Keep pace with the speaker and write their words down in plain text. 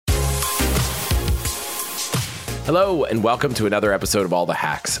Hello, and welcome to another episode of All the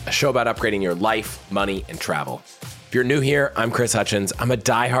Hacks, a show about upgrading your life, money, and travel. If you're new here, I'm Chris Hutchins. I'm a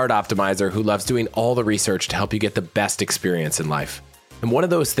diehard optimizer who loves doing all the research to help you get the best experience in life. And one of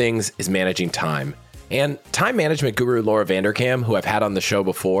those things is managing time. And time management guru Laura Vanderkam, who I've had on the show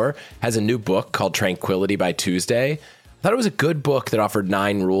before, has a new book called Tranquility by Tuesday. I thought it was a good book that offered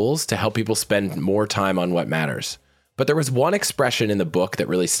 9 rules to help people spend more time on what matters. But there was one expression in the book that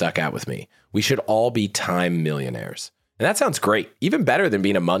really stuck out with me. We should all be time millionaires. And that sounds great, even better than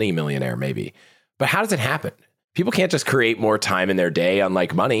being a money millionaire, maybe. But how does it happen? People can't just create more time in their day,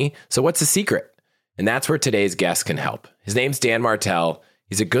 unlike money. So what's the secret? And that's where today's guest can help. His name's Dan Martell.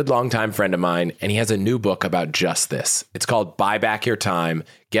 He's a good longtime friend of mine, and he has a new book about just this. It's called Buy Back Your Time,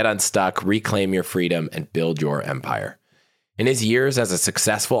 Get Unstuck, Reclaim Your Freedom, and Build Your Empire. In his years as a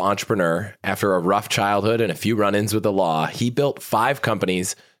successful entrepreneur, after a rough childhood and a few run-ins with the law, he built 5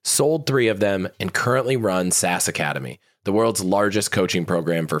 companies, sold 3 of them, and currently runs SaaS Academy, the world's largest coaching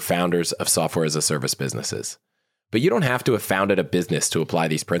program for founders of software as a service businesses. But you don't have to have founded a business to apply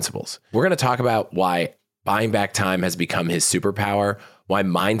these principles. We're going to talk about why buying back time has become his superpower, why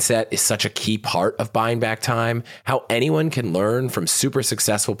mindset is such a key part of buying back time, how anyone can learn from super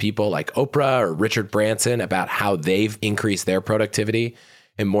successful people like Oprah or Richard Branson about how they've increased their productivity,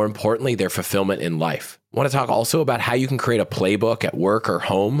 and more importantly, their fulfillment in life. I want to talk also about how you can create a playbook at work or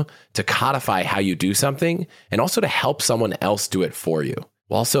home to codify how you do something, and also to help someone else do it for you.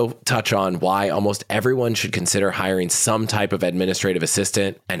 We'll also touch on why almost everyone should consider hiring some type of administrative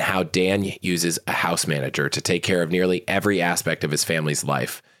assistant, and how Dan uses a house manager to take care of nearly every aspect of his family's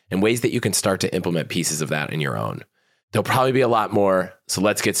life, and ways that you can start to implement pieces of that in your own. There'll probably be a lot more, so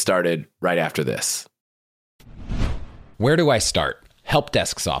let's get started right after this. Where do I start? Help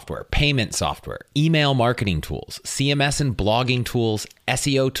desk software, payment software, email marketing tools, CMS and blogging tools,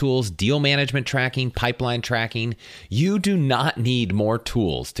 SEO tools, deal management tracking, pipeline tracking. You do not need more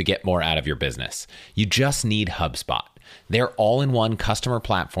tools to get more out of your business. You just need HubSpot. Their all-in-one customer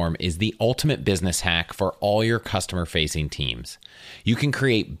platform is the ultimate business hack for all your customer-facing teams. You can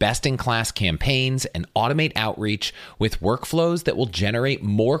create best-in-class campaigns and automate outreach with workflows that will generate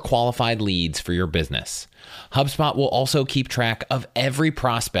more qualified leads for your business. HubSpot will also keep track of every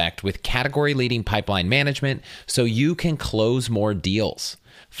prospect with category-leading pipeline management so you can close more deals.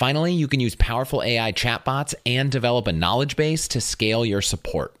 Finally, you can use powerful AI chatbots and develop a knowledge base to scale your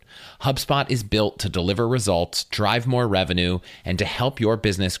support. HubSpot is built to deliver results, drive more revenue, and to help your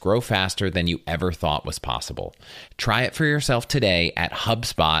business grow faster than you ever thought was possible. Try it for yourself today at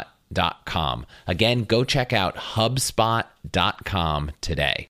HubSpot.com. Again, go check out HubSpot.com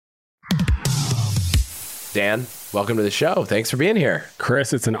today. Dan, welcome to the show. Thanks for being here.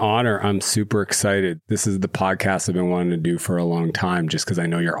 Chris, it's an honor. I'm super excited. This is the podcast I've been wanting to do for a long time, just because I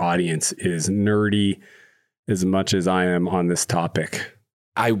know your audience is nerdy as much as I am on this topic.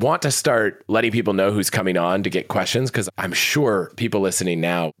 I want to start letting people know who's coming on to get questions, because I'm sure people listening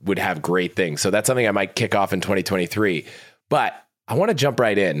now would have great things. So that's something I might kick off in 2023. But I want to jump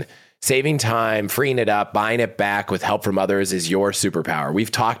right in. Saving time, freeing it up, buying it back with help from others is your superpower.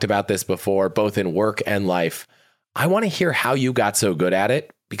 We've talked about this before, both in work and life. I want to hear how you got so good at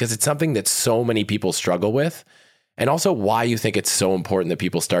it, because it's something that so many people struggle with, and also why you think it's so important that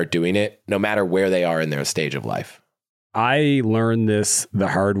people start doing it, no matter where they are in their stage of life. I learned this the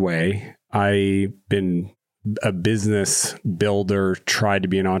hard way. I've been a business builder, tried to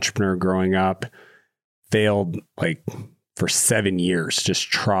be an entrepreneur growing up, failed for 7 years, just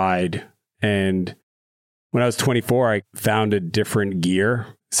tried. And when I was 24, I found a different gear.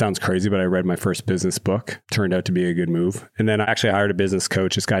 Sounds crazy, but I read my first business book. Turned out to be a good move. And then I actually hired a business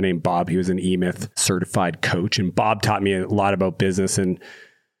coach, this guy named Bob. He was an eMyth certified coach. And Bob taught me a lot about business. And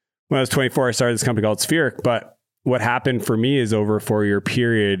when I was 24, I started this company called Spheric. But what happened for me is, over a 4-year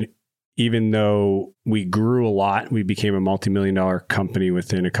period, even though we grew a lot, we became a multi-million-dollar company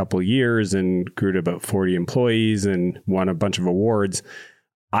within a couple of years and grew to about 40 employees and won a bunch of awards.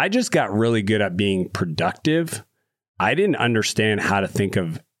 I just got really good at being productive. I didn't understand how to think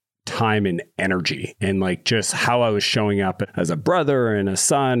of time and energy, and just how I was showing up as a brother and a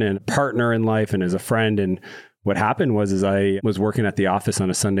son and a partner in life and as a friend. And what happened was I was working at the office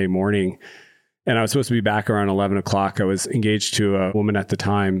on a Sunday morning, and I was supposed to be back around 11 o'clock. I was engaged to a woman at the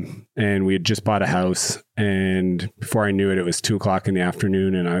time, and we had just bought a house. And before I knew it, it was 2 o'clock in the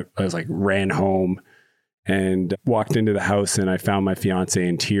afternoon. And I was ran home and walked into the house, and I found my fiance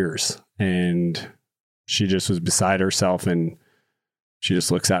in tears. And she just was beside herself, and she just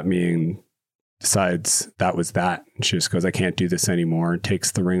looks at me and decides that was that. And she just goes, "I can't do this anymore," and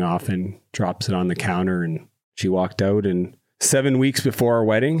takes the ring off and drops it on the counter. And she walked out, and 7 weeks before our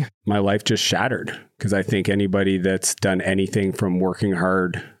wedding, my life just shattered, because I think anybody that's done anything from working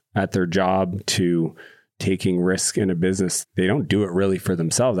hard at their job to taking risk in a business, they don't do it really for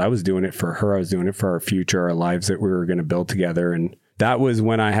themselves. I was doing it for her. I was doing it for our future, our lives that we were going to build together. And that was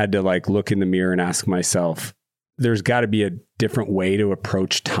when I had to like look in the mirror and ask myself, there's got to be a different way to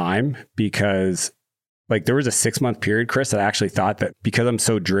approach time, because like there was a 6-month period, Chris, that I actually thought that because I'm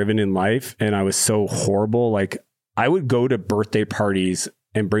so driven in life and I was so horrible, like I would go to birthday parties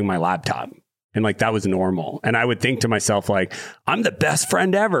and bring my laptop. And like that was normal. And I would think to myself, like, I'm the best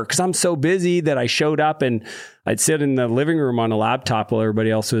friend ever because I'm so busy that I showed up, and I'd sit in the living room on a laptop while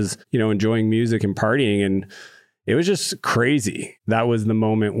everybody else was, enjoying music and partying. And it was just crazy. That was the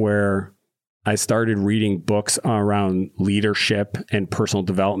moment where I started reading books around leadership and personal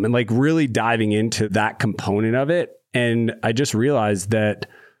development, like really diving into that component of it. And I just realized that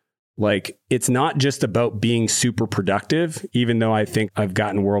like, it's not just about being super productive, even though I think I've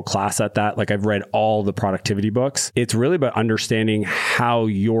gotten world class at that. Like I've read all the productivity books. It's really about understanding how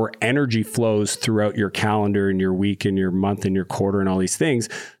your energy flows throughout your calendar and your week and your month and your quarter and all these things,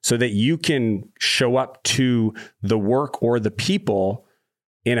 so that you can show up to the work or the people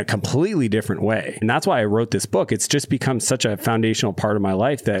in a completely different way. And that's why I wrote this book. It's just become such a foundational part of my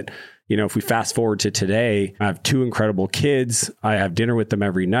life that, if we fast forward to today, I have 2 incredible kids. I have dinner with them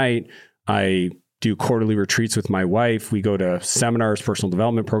every night. I do quarterly retreats with my wife. We go to seminars, personal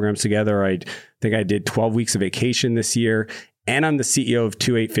development programs together. I think I did 12 weeks of vacation this year. And I'm the CEO of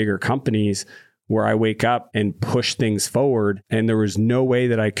 2 8-figure companies where I wake up and push things forward. And there was no way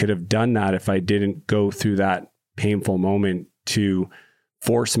that I could have done that if I didn't go through that painful moment to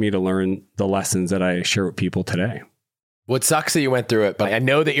force me to learn the lessons that I share with people today. What sucks that you went through it, but I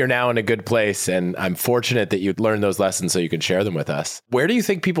know that you're now in a good place, and I'm fortunate that you learned those lessons so you can share them with us. Where do you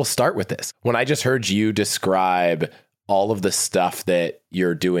think people start with this? When I just heard you describe all of the stuff that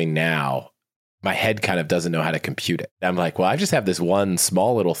you're doing now, my head kind of doesn't know how to compute it. I'm like, well, I just have this one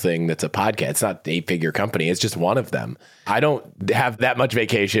small little thing that's a podcast. It's not an 8-figure company. It's just one of them. I don't have that much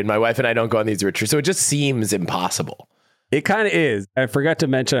vacation. My wife and I don't go on these retreats. So it just seems impossible. It kind of is. I forgot to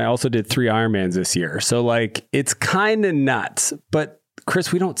mention, I also did 3 Ironmans this year. So like, it's kind of nuts, but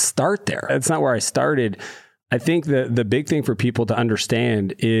Chris, we don't start there. That's not where I started. I think the big thing for people to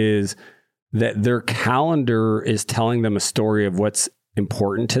understand is that their calendar is telling them a story of what's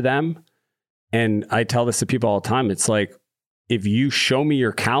important to them. And I tell this to people all the time. It's like, if you show me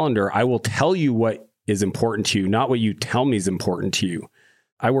your calendar, I will tell you what is important to you, not what you tell me is important to you.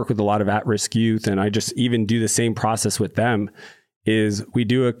 I work with a lot of at-risk youth, and I just even do the same process with them. Is we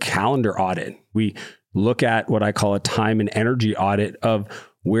do a calendar audit. We look at what I call a time and energy audit of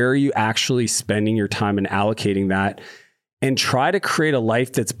where are you actually spending your time and allocating that, and try to create a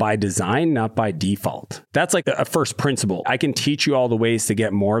life that's by design, not by default. That's like a first principle. I can teach you all the ways to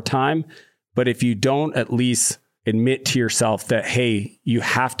get more time, but if you don't at least admit to yourself that, hey, you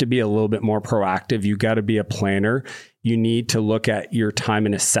have to be a little bit more proactive. You got to be a planner. You need to look at your time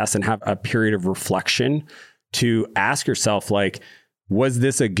and assess and have a period of reflection to ask yourself, like, was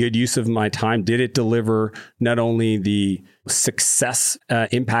this a good use of my time? Did it deliver not only the success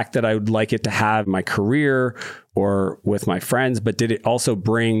impact that I would like it to have in my career or with my friends, but did it also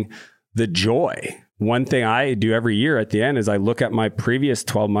bring the joy? One thing I do every year at the end is I look at my previous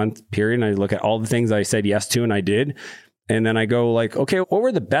 12-month period and I look at all the things I said yes to and I did. And then I go like, okay, what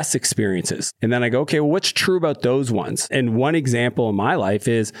were the best experiences? And then I go, okay, well, what's true about those ones? And one example in my life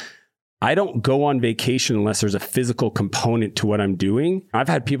is I don't go on vacation unless there's a physical component to what I'm doing. I've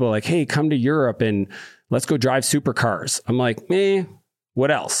had people like, hey, come to Europe and let's go drive supercars. I'm like,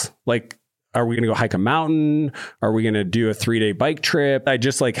 what else? Like, are we going to go hike a mountain? Are we going to do a 3-day bike trip? I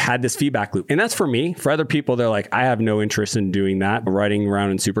just like had this feedback loop. And that's for me. For other people, they're like, I have no interest in doing that. Riding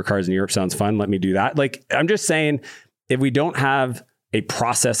around in supercars in Europe sounds fun. Let me do that. Like, I'm just saying, if we don't have a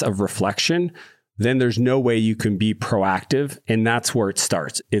process of reflection, then there's no way you can be proactive. And that's where it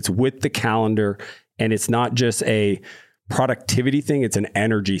starts. It's with the calendar. And it's not just a productivity thing. It's an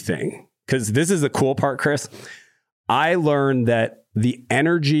energy thing. Because this is the cool part, Chris. I learned that the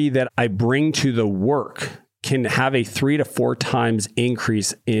energy that I bring to the work can have a 3 to 4 times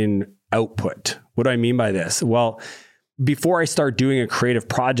increase in output. What do I mean by this? Well, before I start doing a creative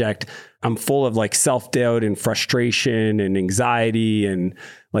project, I'm full of like self-doubt and frustration and anxiety and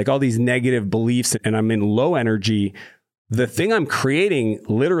like all these negative beliefs, and I'm in low energy. The thing I'm creating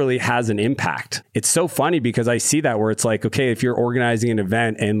literally has an impact. It's so funny because I see that where it's like, okay, if you're organizing an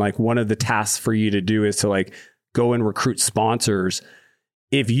event and like one of the tasks for you to do is to like go and recruit sponsors.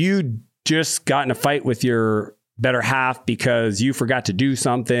 If you just got in a fight with your better half because you forgot to do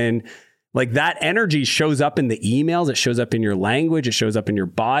something, Like that energy shows up in the emails, it shows up in your language, it shows up in your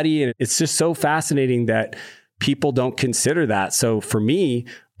body. And it's just so fascinating that people don't consider that. So for me,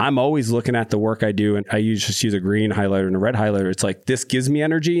 I'm always looking at the work I do, and I just use a green highlighter and a red highlighter. It's like, this gives me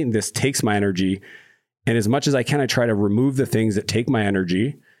energy and this takes my energy. And as much as I can, I try to remove the things that take my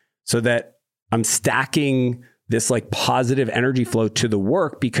energy so that I'm stacking this like positive energy flow to the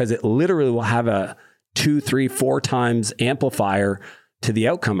work, because it literally will have a 2, 3, 4 times amplifier to the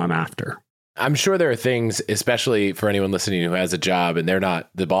outcome I'm after. I'm sure there are things, especially for anyone listening who has a job and they're not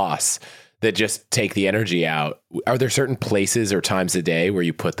the boss, that just take the energy out. Are there certain places or times a day where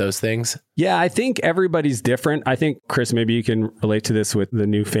you put those things? Yeah, I think everybody's different. I think, Chris, maybe you can relate to this with the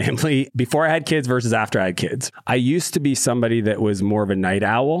new family. Before I had kids versus after I had kids, I used to be somebody that was more of a night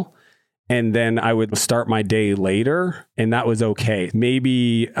owl. And then I would start my day later, and that was okay.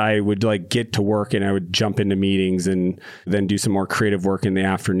 Maybe I would like get to work and I would jump into meetings and then do some more creative work in the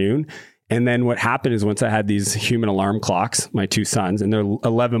afternoon. And then what happened is, once I had these human alarm clocks, my 2 sons, and they're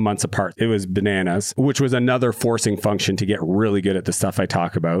 11 months apart, it was bananas, which was another forcing function to get really good at the stuff I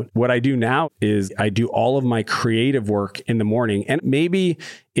talk about. What I do now is I do all of my creative work in the morning. And maybe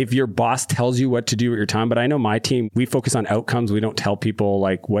if your boss tells you what to do at your time, but I know my team, we focus on outcomes. We don't tell people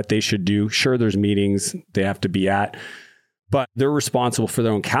like what they should do. Sure, there's meetings they have to be at, but they're responsible for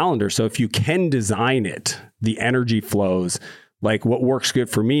their own calendar. So if you can design it, the energy flows. Like what works good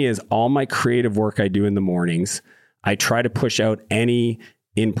for me is all my creative work I do in the mornings. I try to push out any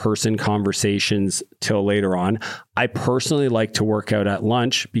in-person conversations till later on. I personally like to work out at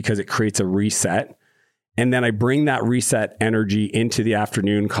lunch because it creates a reset. And then I bring that reset energy into the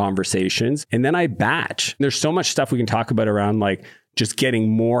afternoon conversations. And then I batch. There's so much stuff we can talk about around like just getting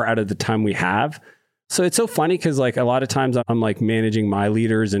more out of the time we have. So it's so funny because like a lot of times I'm like managing my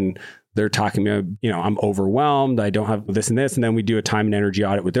leaders and they're talking to me, I'm overwhelmed. I don't have this and this. And then we do a time and energy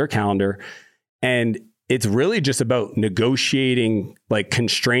audit with their calendar. And it's really just about negotiating like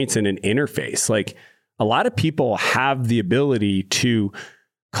constraints in an interface. Like a lot of people have the ability to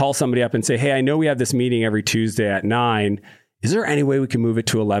call somebody up and say, hey, I know we have this meeting every Tuesday at 9. Is there any way we can move it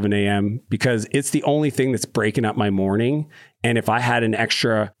to 11 a.m.? Because it's the only thing that's breaking up my morning. And if I had an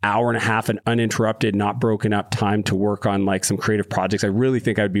extra hour and a half and uninterrupted, not broken up time to work on like some creative projects, I really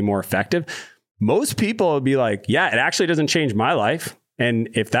think I would be more effective. Most people would be like, yeah, it actually doesn't change my life. And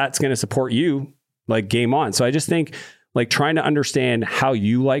if that's going to support you, like game on. So I just think like trying to understand how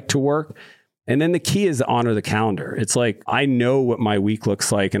you like to work. And then the key is to honor the calendar. It's like, I know what my week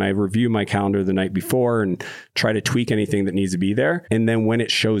looks like and I review my calendar the night before and try to tweak anything that needs to be there. And then when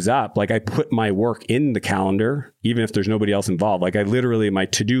it shows up, like I put my work in the calendar, even if there's nobody else involved. Like I literally, my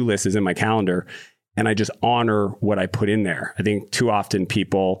to-do list is in my calendar and I just honor what I put in there. I think too often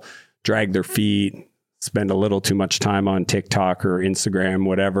people drag their feet, spend a little too much time on TikTok or Instagram,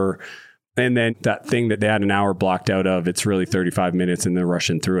 whatever. And then that thing that they had an hour blocked out of, it's really 35 minutes and they're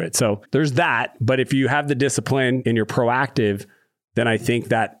rushing through it. So there's that. But if you have the discipline and you're proactive, then I think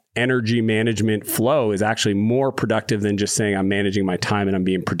that energy management flow is actually more productive than just saying I'm managing my time and I'm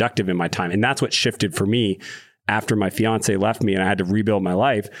being productive in my time. And that's what shifted for me after my fiance left me and I had to rebuild my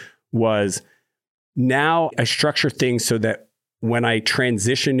life, was now I structure things so that when I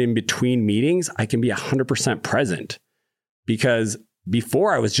transition in between meetings, I can be 100% present. Because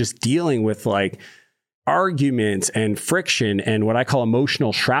before I was just dealing with like arguments and friction and what I call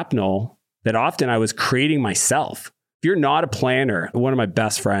emotional shrapnel that often I was creating myself. If you're not a planner, one of my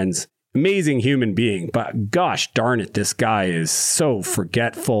best friends, amazing human being, but gosh darn it, this guy is so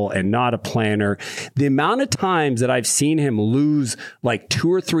forgetful and not a planner. The amount of times that I've seen him lose like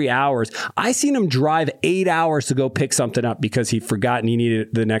 2 or 3 hours, I seen him drive 8 hours to go pick something up because he forgot and he needed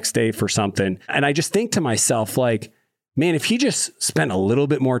it the next day for something. And I just think to myself, like, man, if he just spent a little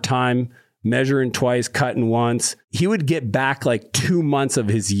bit more time measuring twice, cutting once, he would get back like 2 months of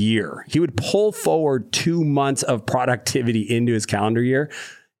his year. He would pull forward 2 months of productivity into his calendar year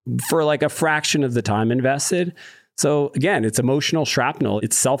for like a fraction of the time invested. So again, it's emotional shrapnel.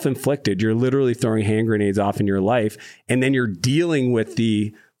 It's self-inflicted. You're literally throwing hand grenades off in your life. And then you're dealing with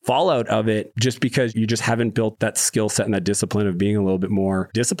the fallout of it just because you just haven't built that skill set and that discipline of being a little bit more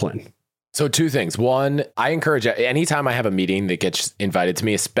disciplined. So 2 things. One, I encourage anytime I have a meeting that gets invited to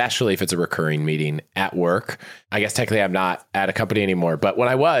me, especially if it's a recurring meeting at work. I guess technically I'm not at a company anymore, but when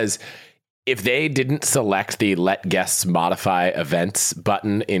I was, if they didn't select the let guests modify events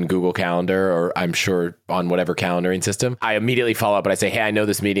button in Google Calendar, or I'm sure on whatever calendaring system, I immediately follow up and I say, hey, I know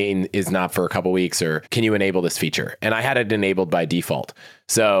this meeting is not for a couple weeks, or can you enable this feature? And I had it enabled by default.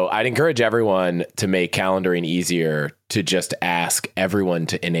 So I'd encourage everyone to make calendaring easier to just ask everyone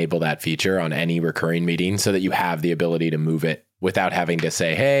to enable that feature on any recurring meeting so that you have the ability to move it without having to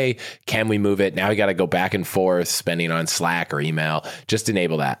say, hey, can we move it? Now we got to go back and forth, spending on Slack or email. Just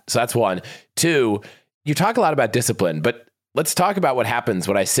enable that. So that's one. Two, you talk a lot about discipline, but let's talk about what happens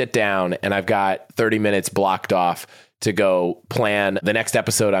when I sit down and I've got 30 minutes blocked off to go plan the next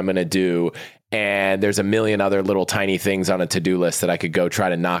episode I'm going to do. And there's a million other little tiny things on a to-do list that I could go try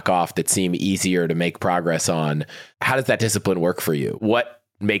to knock off that seem easier to make progress on. How does that discipline work for you? What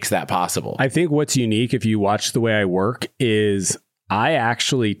makes that possible? I think what's unique, if you watch the way I work, is I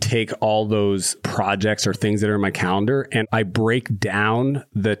actually take all those projects or things that are in my calendar and I break down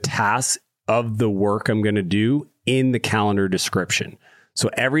the tasks of the work I'm going to do in the calendar description. So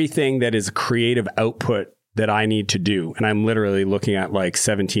everything that is creative output that I need to do, and I'm literally looking at like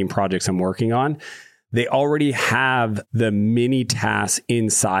 17 projects I'm working on, they already have the mini tasks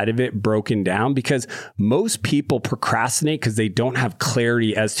inside of it broken down, because most people procrastinate because they don't have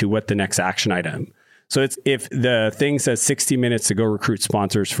clarity as to what the next action item. So it's, if the thing says 60 minutes to go recruit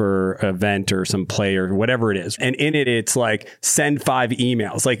sponsors for an event or some play or whatever it is, and in it, it's like send 5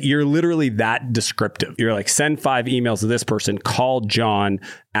 emails. Like, you're literally that descriptive. You're like, send 5 emails to this person, call John,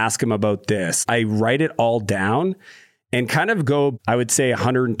 ask him about this. I write it all down and kind of go, I would say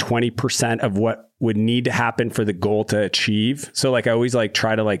 120% of what would need to happen for the goal to achieve. So like, I always like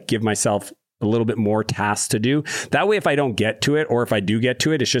try to like give myself a little bit more tasks to do. That way, if I don't get to it, or if I do get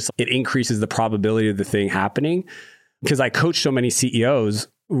to it, it's just, it increases the probability of the thing happening. Because I coach so many CEOs,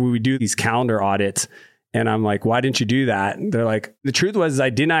 we do these calendar audits, and I'm like, why didn't you do that? And they're like, the truth was, I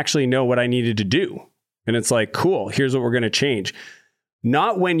didn't actually know what I needed to do. And it's like, cool, here's what we're going to change.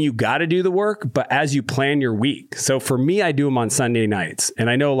 Not when you got to do the work, but as you plan your week. So for me, I do them on Sunday nights. And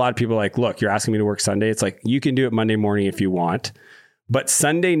I know a lot of people are like, look, you're asking me to work Sunday. It's like, you can do it Monday morning if you want. But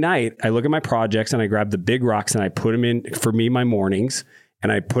Sunday night, I look at my projects and I grab the big rocks and I put them in, for me, my mornings,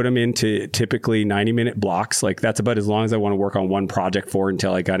 and I put them into typically 90-minute blocks. Like, that's about as long as I want to work on one project for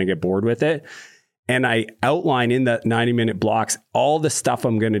until I kind of get bored with it. And I outline in the 90-minute blocks all the stuff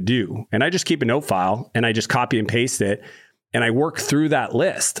I'm going to do. And I just keep a note file and I just copy and paste it. And I work through that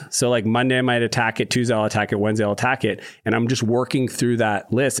list. So like Monday, I might attack it. Tuesday, I'll attack it. Wednesday, I'll attack it. And I'm just working through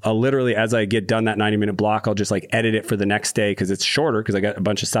that list. I'll literally, as I get done that 90-minute block, I'll just like edit it for the next day because it's shorter, because I got a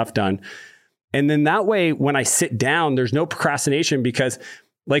bunch of stuff done. And then that way, when I sit down, there's no procrastination, because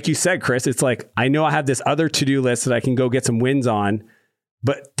like you said, Chris, it's like, I know I have this other to-do list that I can go get some wins on.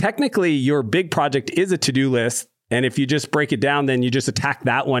 But technically, your big project is a to-do list. And if you just break it down, then you just attack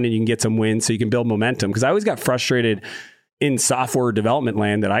that one and you can get some wins so you can build momentum. Because I always got frustrated in software development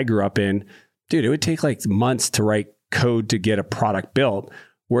land that I grew up in. Dude, it would take like months to write code to get a product built.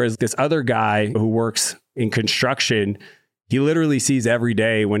 Whereas this other guy who works in construction, he literally sees every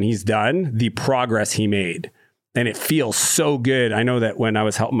day when he's done the progress he made. And it feels so good. I know that when I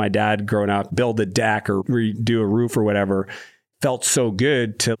was helping my dad growing up build a deck or redo a roof or whatever, felt so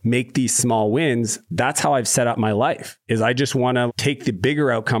good to make these small wins. That's how I've set up my life, is I just want to take the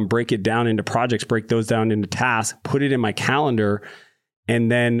bigger outcome, break it down into projects, break those down into tasks, put it in my calendar,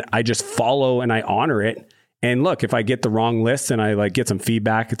 and then I just follow and I honor it. And look, if I get the wrong list and I like get some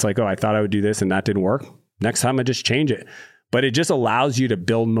feedback, it's like, oh, I thought I would do this and that didn't work. Next time I just change it. But it just allows you to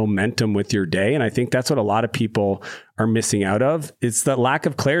build momentum with your day. And I think that's what a lot of people are missing out of. It's the lack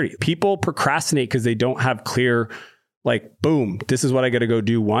of clarity. People procrastinate because they don't have clear, like, boom, this is what I got to go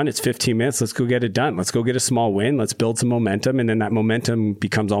do. One, it's 15 minutes. Let's go get it done. Let's go get a small win. Let's build some momentum. And then that momentum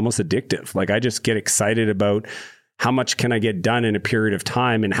becomes almost addictive. Like, I just get excited about how much can I get done in a period of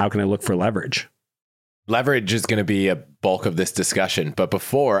time and how can I look for leverage? Leverage is going to be a bulk of this discussion. But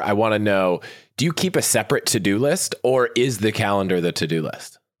before, I want to know, do you keep a separate to-do list, or is the calendar the to-do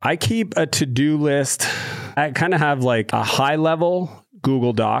list? I keep a to-do list. I kind of have like a high level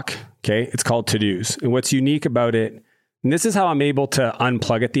Google Doc. Okay. It's called to-dos. And what's unique about it, and this is how I'm able to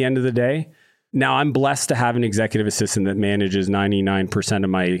unplug at the end of the day. Now, I'm blessed to have an executive assistant that manages 99% of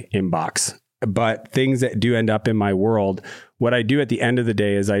my inbox. But things that do end up in my world, what I do at the end of the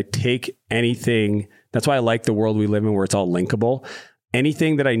day is I take anything. That's why I like the world we live in, where it's all linkable.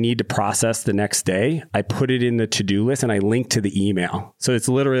 Anything that I need to process the next day, I put it in the to-do list and I link to the email. So it's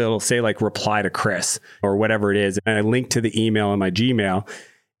literally, it'll say like reply to Chris or whatever it is. And I link to the email in my Gmail.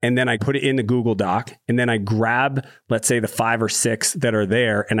 And then I put it in the Google Doc, and then I grab, let's say, the 5 or 6 that are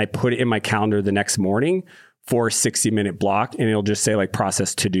there, and I put it in my calendar the next morning for a 60-minute block, and it'll just say like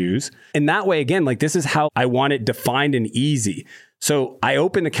process to-dos. And that way, again, like, this is how I want it defined and easy. So I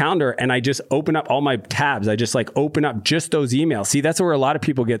open the calendar and I just open up all my tabs. I just like open up just those emails. See, that's where a lot of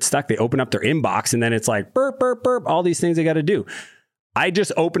people get stuck. They open up their inbox and then it's like burp, burp, burp, all these things they got to do. I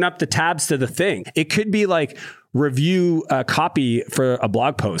just open up the tabs to the thing. It could be like review a copy for a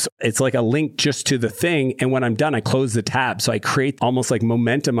blog post. It's like a link just to the thing. And when I'm done, I close the tab. So I create almost like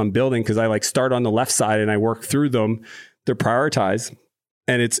momentum I'm building because I like start on the left side and I work through them. They're prioritized.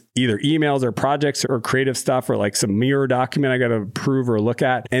 And it's either emails or projects or creative stuff or like some mirror document I got to approve or look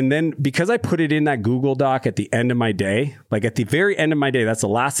at. And then because I put it in that Google Doc at the end of my day, like at the very end of my day, that's the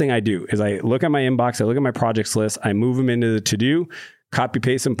last thing I do is I look at my inbox, I look at my projects list, I move them into the to-do, copy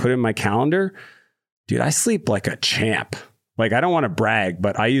paste them, put it in my calendar. Dude, I sleep like a champ. Like, I don't want to brag,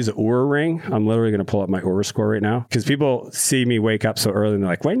 but I use an Oura ring. I'm literally going to pull up my Oura score right now because people see me wake up so early and they're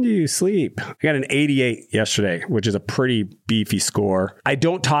like, when do you sleep? I got an 88 yesterday, which is a pretty beefy score. I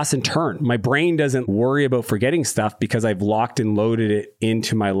don't toss and turn. My brain doesn't worry about forgetting stuff because I've locked and loaded it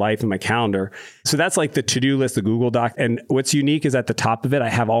into my life and my calendar. So that's like the to-do list, the Google Doc. And what's unique is at the top of it, I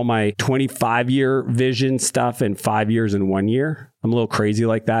have all my 25-year vision stuff and 5 years and 1 year. I'm a little crazy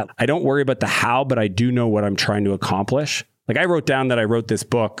like that. I don't worry about the how, but I do know what I'm trying to accomplish. Like I wrote down that I wrote this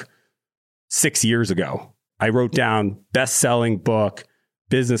book 6 years ago. I wrote down best-selling book,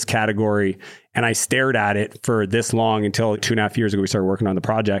 business category, and I stared at it for this long until 2.5 years ago we started working on the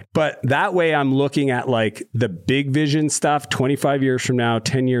project. But that way I'm looking at like the big vision stuff 25 years from now,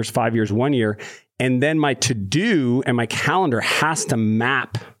 10 years, 5 years, 1 year. And then my to-do and my calendar has to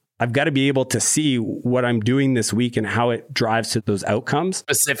map. I've got to be able to see what I'm doing this week and how it drives to those outcomes.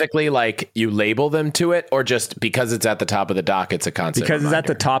 Specifically, like you label them to it, or just because it's at the top of the doc, it's a constant Because reminder? It's at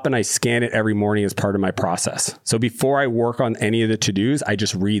the top and I scan it every morning as part of my process. So before I work on any of the to-dos, I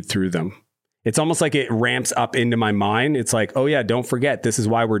just read through them. It's almost like it ramps up into my mind. It's like, oh yeah, don't forget, this is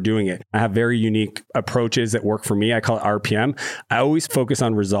why we're doing it. I have very unique approaches that work for me. I call it RPM. I always focus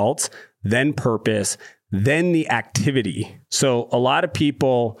on results, then purpose, then the activity. So a lot of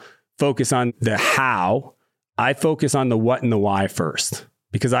people focus on the how. I focus on the what and the why first,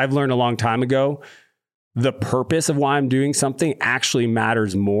 because I've learned a long time ago, the purpose of why I'm doing something actually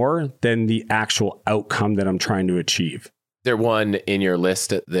matters more than the actual outcome that I'm trying to achieve. There one in your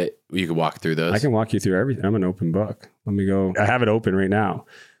list that you could walk through those? I can walk you through everything. I'm an open book. Let me go. I have it open right now.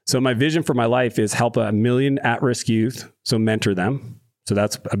 So my vision for my life is help 1 million at-risk youth. So mentor them. So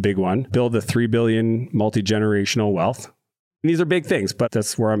that's a big one. Build the 3 billion multi-generational wealth. And these are big things, but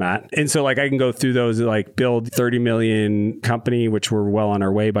that's where I'm at. And so like I can go through those, like build 30 million company, which we're well on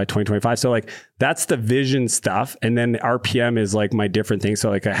our way by 2025. So like that's the vision stuff. And then RPM is like my different things. So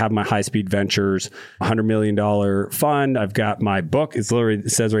like I have my high speed ventures, $100 million fund. I've got my book. It's literally,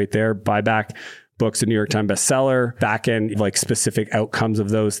 it says right there, buyback books, a New York Times bestseller, back end, like specific outcomes of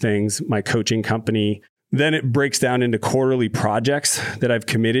those things, my coaching company. Then it breaks down into quarterly projects that I've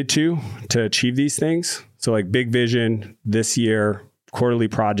committed to achieve these things. So like big vision this year, quarterly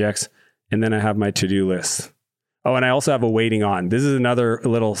projects, and then I have my to-do list. Oh, and I also have a waiting on. This is another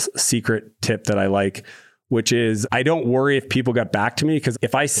little secret tip that I like, which is I don't worry if people get back to me, because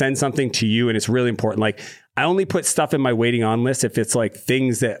if I send something to you and it's really important, like I only put stuff in my waiting on list if it's like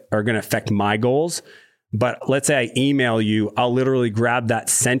things that are going to affect my goals. But let's say I email you, I'll literally grab that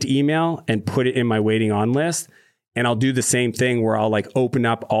sent email and put it in my waiting on list. And I'll do the same thing where I'll like open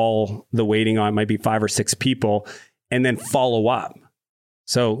up all the waiting on, might be 5 or 6 people, and then follow up.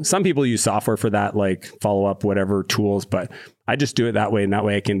 So some people use software for that, like follow up, whatever tools, but I just do it that way. And that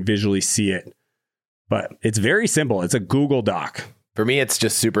way I can visually see it. But it's very simple. It's a Google Doc. For me, it's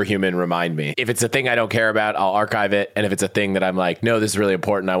just superhuman remind me. If it's a thing I don't care about, I'll archive it. And if it's a thing that I'm like, no, this is really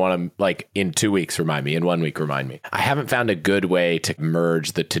important, I want to like in 2 weeks, remind me, in 1 week, remind me. I haven't found a good way to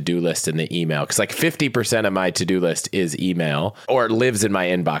merge the to-do list and the email. Cause like 50% of my to-do list is email, or it lives in my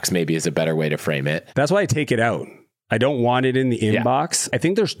inbox, maybe is a better way to frame it. That's why I take it out. I don't want it in the inbox. Yeah. I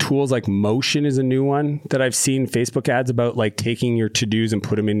think there's tools like Motion is a new one that I've seen Facebook ads about, like taking your to-dos and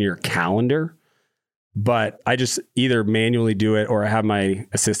put them into your calendar. But I just either manually do it or I have my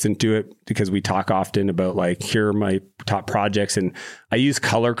assistant do it, because we talk often about like, here are my top projects. And I use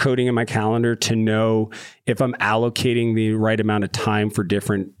color coding in my calendar to know if I'm allocating the right amount of time for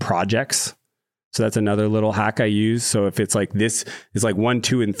different projects. So that's another little hack I use. So if it's like this is like 1,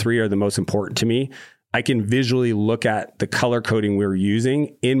 2, and 3 are the most important to me, I can visually look at the color coding we're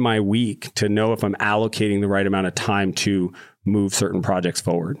using in my week to know if I'm allocating the right amount of time to move certain projects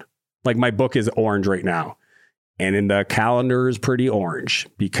forward. Like my book is orange right now, and in the calendar is pretty orange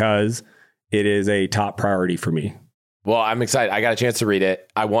because it is a top priority for me. Well, I'm excited. I got a chance to read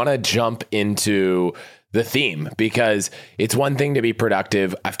it. I want to jump into the theme because it's one thing to be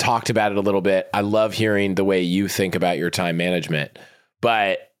productive. I've talked about it a little bit. I love hearing the way you think about your time management,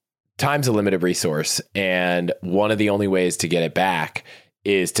 but time's a limited resource. And one of the only ways to get it back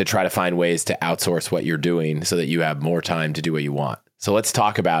is to try to find ways to outsource what you're doing so that you have more time to do what you want. So let's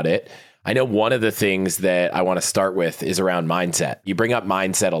talk about it. I know one of the things that I want to start with is around mindset. You bring up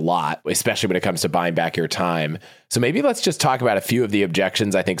mindset a lot, especially when it comes to buying back your time. So maybe let's just talk about a few of the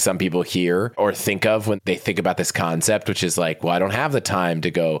objections I think some people hear or think of when they think about this concept, which is like, well, I don't have the time to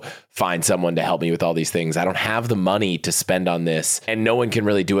go find someone to help me with all these things. I don't have the money to spend on this, and no one can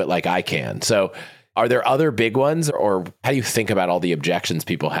really do it like I can. So are there other big ones, or how do you think about all the objections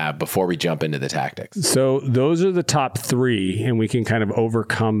people have before we jump into the tactics? So those are the top three, and we can kind of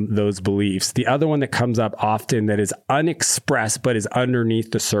overcome those beliefs. The other one that comes up often that is unexpressed but is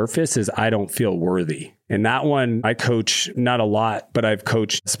underneath the surface is I don't feel worthy. And that one I coach, not a lot, but I've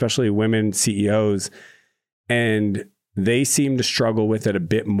coached especially women CEOs, and they seem to struggle with it a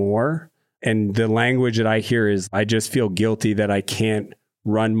bit more. And the language that I hear is, I just feel guilty that I can't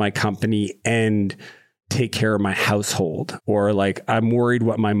run my company and take care of my household, or like, I'm worried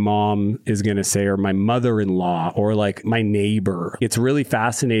what my mom is going to say, or my mother-in-law, or like my neighbor. It's really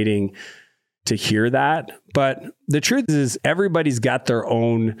fascinating to hear that. But the truth is everybody's got their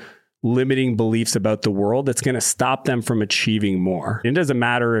own limiting beliefs about the world that's going to stop them from achieving more. It doesn't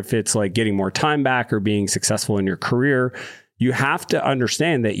matter if it's like getting more time back or being successful in your career. You have to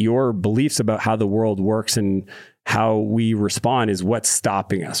understand that your beliefs about how the world works and how we respond is what's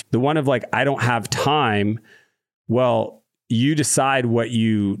stopping us. The one of like, I don't have time. Well, you decide what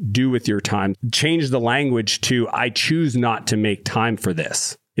you do with your time. Change the language to, I choose not to make time for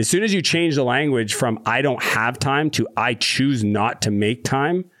this. As soon as you change the language from I don't have time to I choose not to make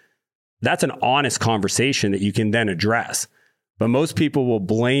time, that's an honest conversation that you can then address. But most people will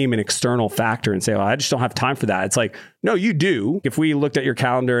blame an external factor and say, well, I just don't have time for that. It's like, no, you do. If we looked at your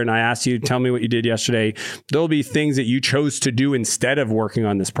calendar and I asked you, tell me what you did yesterday, there'll be things that you chose to do instead of working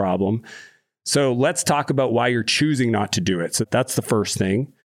on this problem. So let's talk about why you're choosing not to do it. So that's the first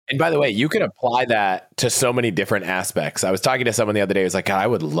thing. And by the way, you can apply that to so many different aspects. I was talking to someone the other day who was like, God, I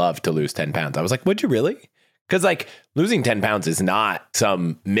would love to lose 10 pounds. I was like, would you really? Because like losing 10 pounds is not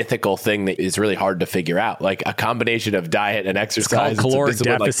some mythical thing that is really hard to figure out. Like a combination of diet and exercise. It's called caloric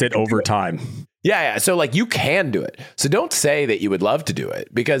deficit over time. Yeah. So like you can do it. So don't say that you would love to do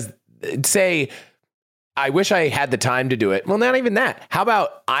it, because say, I wish I had the time to do it. Well, not even that. How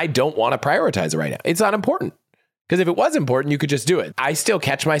about I don't want to prioritize it right now? It's not important. Because if it was important, you could just do it. I still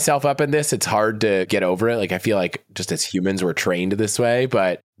catch myself up in this. It's hard to get over it. Like I feel like just as humans, we're trained this way.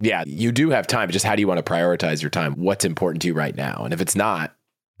 But yeah, you do have time. Just how do you want to prioritize your time? What's important to you right now? And if it's not,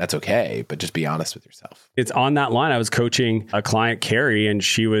 that's okay. But just be honest with yourself. It's on that line. I was coaching a client, Carrie, and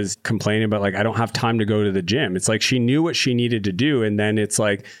she was complaining about like, I don't have time to go to the gym. It's like she knew what she needed to do. And then it's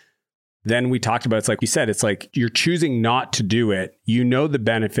like, then we talked about, it's like you said, it's like you're choosing not to do it. You know the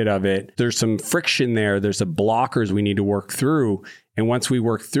benefit of it. There's some friction there. There's some blockers we need to work through. And once we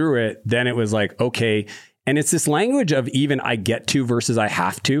work through it, then it was like, okay. And it's this language of even I get to versus I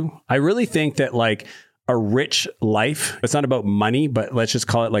have to. I really think that like a rich life, it's not about money, but let's just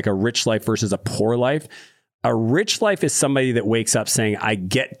call it like a rich life versus a poor life. A rich life is somebody that wakes up saying, I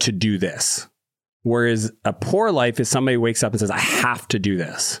get to do this. Whereas a poor life is somebody who wakes up and says, I have to do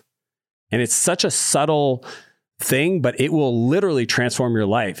this. And it's such a subtle thing, but it will literally transform your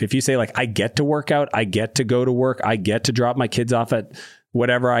life. If you say like, I get to work out, I get to go to work, I get to drop my kids off at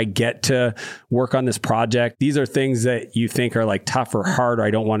whatever, I get to work on this project. These are things that you think are like tough or hard, or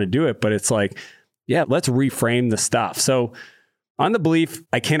I don't want to do it. But it's like, yeah, let's reframe the stuff. So on the belief,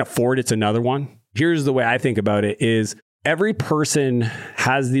 I can't afford, it's another one. Here's the way I think about it is every person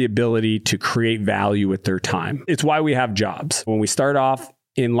has the ability to create value with their time. It's why we have jobs. When we start off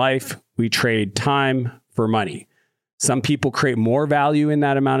in life, we trade time for money. Some people create more value in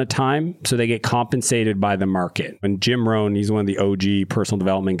that amount of time, so they get compensated by the market. When Jim Rohn, he's one of the OG personal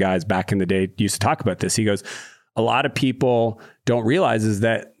development guys back in the day, used to talk about this. He goes, a lot of people don't realize is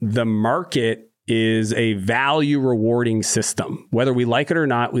that the market is a value rewarding system. Whether we like it or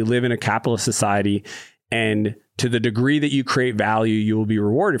not, we live in a capitalist society. And to the degree that you create value, you will be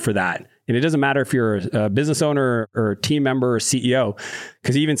rewarded for that. And it doesn't matter if you're a business owner or a team member or CEO,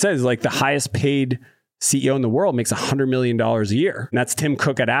 because he even says like the highest paid CEO in the world makes $100 million a year. And that's Tim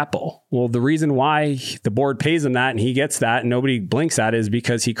Cook at Apple. Well, the reason why the board pays him that and he gets that and nobody blinks at it is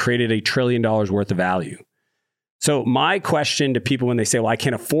because he created $1 trillion worth of value. So my question to people when they say, well, I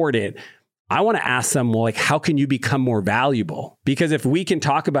can't afford it, I want to ask them, well, like, how can you become more valuable? Because if we can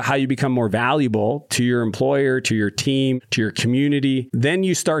talk about how you become more valuable to your employer, to your team, to your community, then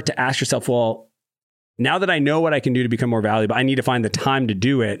you start to ask yourself, well, now that I know what I can do to become more valuable, I need to find the time to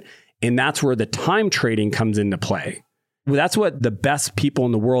do it. And that's where the time trading comes into play. That's what the best people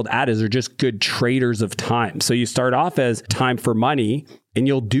in the world at is. They're just good traders of time. So you start off as time for money, and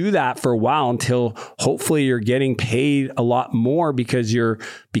you'll do that for a while until hopefully you're getting paid a lot more because you're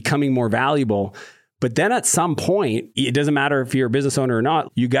becoming more valuable. But then at some point, it doesn't matter if you're a business owner or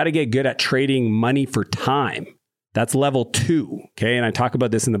not, you got to get good at trading money for time. That's level 2. Okay. And I talk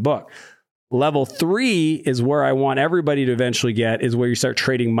about this in the book. Level 3 is where I want everybody to eventually get, is where you start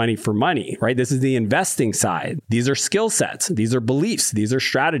trading money for money, right? This is the investing side. These are skill sets. These are beliefs. These are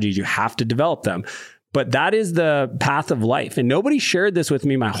strategies. You have to develop them. But that is the path of life. And nobody shared this with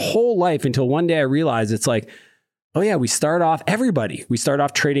me my whole life until one day I realized it's like, oh yeah, we start off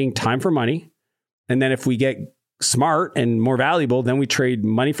trading time for money. And then if we get smart and more valuable, then we trade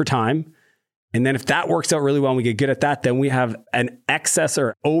money for time. And then if that works out really well and we get good at that, then we have an excess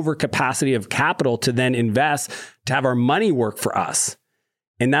or over capacity of capital to then invest to have our money work for us.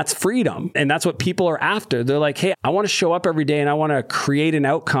 And that's freedom. And that's what people are after. They're like, hey, I want to show up every day and I want to create an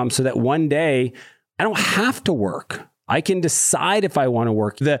outcome so that one day I don't have to work. I can decide if I want to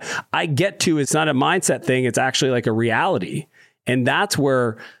work. It's not a mindset thing. It's actually like a reality. And that's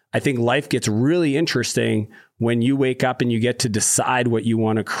where I think life gets really interesting when you wake up and you get to decide what you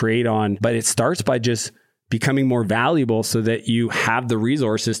want to create on. But it starts by just becoming more valuable so that you have the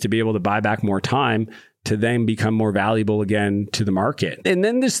resources to be able to buy back more time to then become more valuable again to the market. And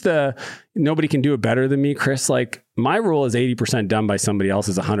then nobody can do it better than me, Chris. Like my rule is 80% done by somebody else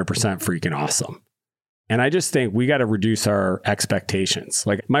is 100% freaking awesome. And I just think we got to reduce our expectations.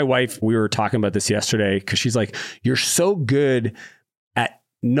 Like my wife, we were talking about this yesterday because she's like, you're so good at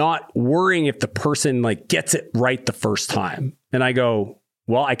not worrying if the person like gets it right the first time. And I go,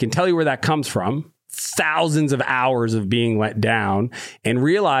 well, I can tell you where that comes from. Thousands of hours of being let down and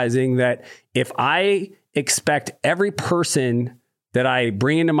realizing that if I expect every person that I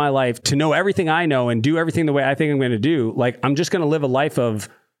bring into my life to know everything I know and do everything the way I think I'm going to do, like I'm just going to live a life of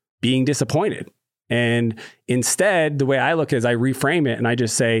being disappointed. And instead, the way I look is I reframe it and I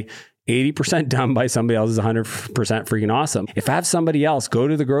just say 80% done by somebody else is 100% freaking awesome. If I have somebody else go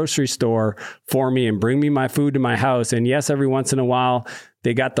to the grocery store for me and bring me my food to my house, and yes, every once in a while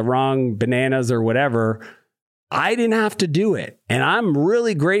they got the wrong bananas or whatever, I didn't have to do it. And I'm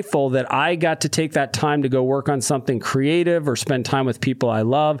really grateful that I got to take that time to go work on something creative or spend time with people I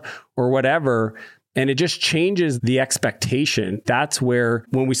love or whatever. And it just changes the expectation. That's where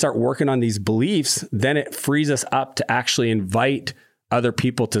when we start working on these beliefs, then it frees us up to actually invite other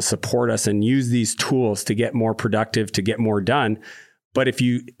people to support us and use these tools to get more productive, to get more done. But if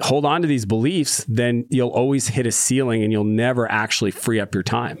you hold on to these beliefs, then you'll always hit a ceiling and you'll never actually free up your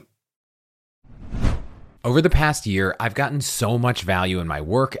time. Over the past year, I've gotten so much value in my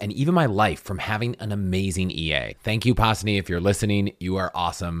work and even my life from having an amazing EA. Thank you, Pasani, if you're listening. You are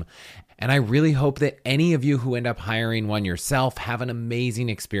awesome. And I really hope that any of you who end up hiring one yourself have an amazing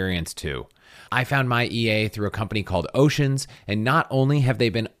experience too. I found my EA through a company called Oceans, and not only have they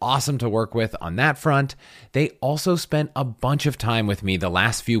been awesome to work with on that front, they also spent a bunch of time with me the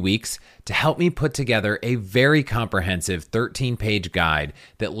last few weeks to help me put together a very comprehensive 13-page guide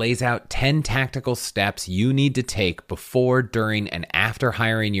that lays out 10 tactical steps you need to take before, during, and after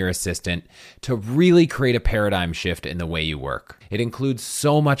hiring your assistant to really create a paradigm shift in the way you work. It includes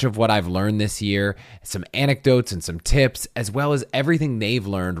so much of what I've learned this year, some anecdotes and some tips, as well as everything they've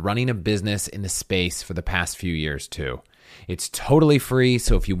learned running a business in the space for the past few years too. It's totally free,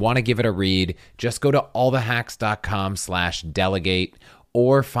 so if you want to give it a read, just go to allthehacks.com/delegate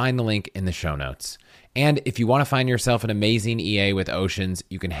or find the link in the show notes. And if you want to find yourself an amazing EA with Oceans,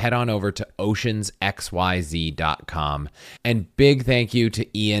 you can head on over to oceansxyz.com. And big thank you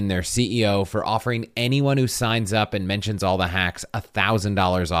to Ian, their CEO, for offering anyone who signs up and mentions All the Hacks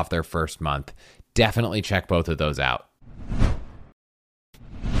 $1,000 off their first month. Definitely check both of those out.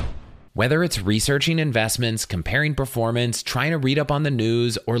 Whether it's researching investments, comparing performance, trying to read up on the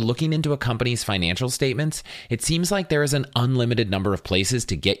news, or looking into a company's financial statements, it seems like there is an unlimited number of places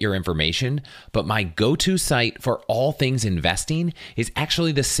to get your information, but my go-to site for all things investing is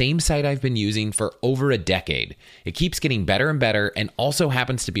actually the same site I've been using for over a decade. It keeps getting better and better and also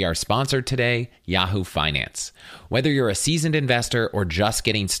happens to be our sponsor today, Yahoo Finance. Whether you're a seasoned investor or just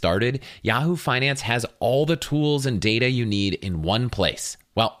getting started, Yahoo Finance has all the tools and data you need in one place.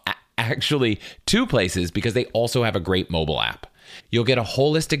 Well, actually, two places, because they also have a great mobile app. You'll get a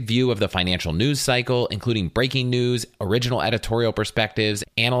holistic view of the financial news cycle, including breaking news, original editorial perspectives,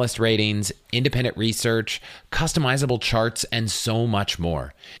 analyst ratings, independent research, customizable charts, and so much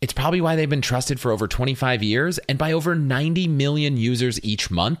more. It's probably why they've been trusted for over 25 years and by over 90 million users each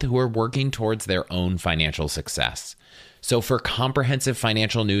month who are working towards their own financial success. So for comprehensive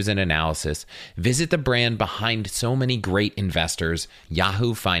financial news and analysis, visit the brand behind so many great investors,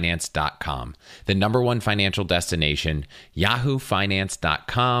 yahoofinance.com. The number one financial destination,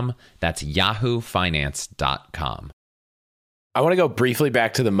 yahoofinance.com. That's yahoofinance.com. I want to go briefly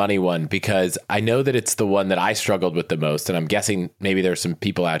back to the money one because I know that it's the one that I struggled with the most. And I'm guessing maybe there's some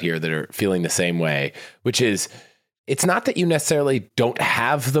people out here that are feeling the same way, which is it's not that you necessarily don't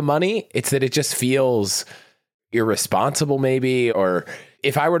have the money. It's that it just feels irresponsible maybe. Or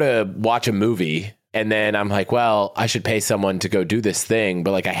if I were to watch a movie and then I'm like, well, I should pay someone to go do this thing,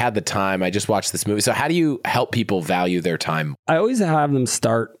 but like I had the time, I just watched this movie. So how do you help people value their time? I always have them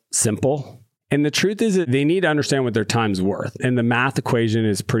start simple. And the truth is that they need to understand what their time's worth. And the math equation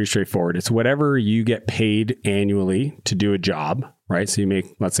is pretty straightforward. It's whatever you get paid annually to do a job, right? So you make,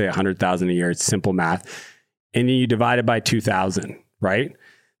 let's say $100,000 a year. It's simple math. And then you divide it by 2,000, right?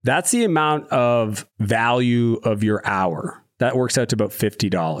 That's the amount of value of your hour. That works out to about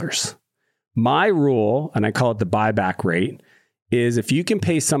 $50. My rule, and I call it the buyback rate, is if you can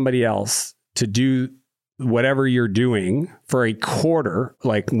pay somebody else to do whatever you're doing for a quarter,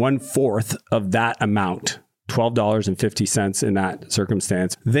 like 1/4 of that amount, $12.50 in that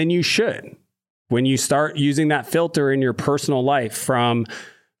circumstance, then you should. When you start using that filter in your personal life, from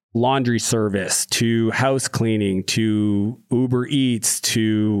laundry service to house cleaning to Uber Eats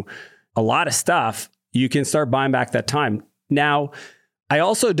to a lot of stuff, you can start buying back that time. Now, I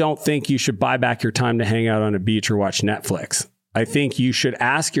also don't think you should buy back your time to hang out on a beach or watch Netflix. I think you should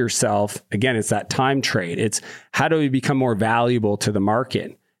ask yourself, again, it's that time trade. It's how do we become more valuable to the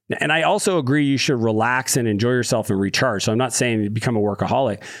market? And I also agree you should relax and enjoy yourself and recharge. So I'm not saying to become a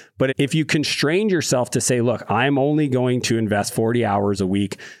workaholic, but if you constrain yourself to say, look, I'm only going to invest 40 hours a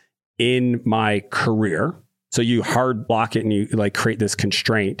week in my career. So you hard block it and you like create this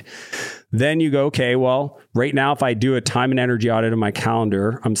constraint. Then you go, okay, well, right now, if I do a time and energy audit of my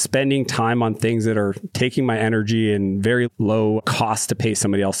calendar, I'm spending time on things that are taking my energy and very low cost to pay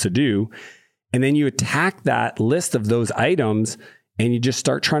somebody else to do. And then you attack that list of those items and you just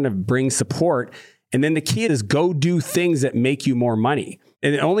start trying to bring support. And then the key is go do things that make you more money.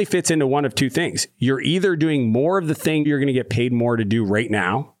 And it only fits into one of two things. You're either doing more of the thing you're going to get paid more to do right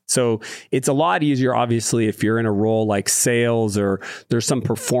now. So it's a lot easier, obviously, if you're in a role like sales or there's some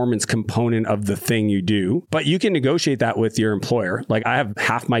performance component of the thing you do, but you can negotiate that with your employer. Like I have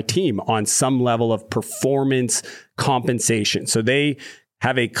half my team on some level of performance compensation. So they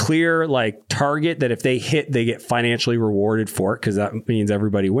have a clear like target that if they hit, they get financially rewarded for it because that means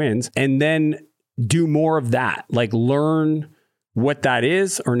everybody wins. And then do more of that, like learn what that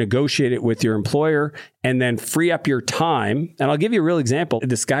is or negotiate it with your employer and then free up your time. And I'll give you a real example.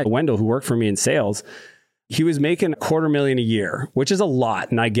 This guy, Wendell, who worked for me in sales, he was making $250,000 a year, which is a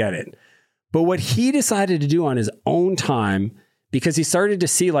lot. And I get it. But what he decided to do on his own time, because he started to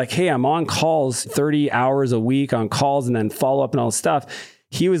see like, hey, I'm on calls 30 hours a week on calls and then follow up and all this stuff.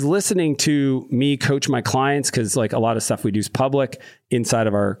 He was listening to me coach my clients because like a lot of stuff we do is public inside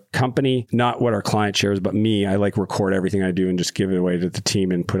of our company, not what our client shares, but me. I like record everything I do and just give it away to the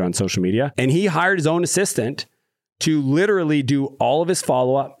team and put it on social media. And he hired his own assistant to literally do all of his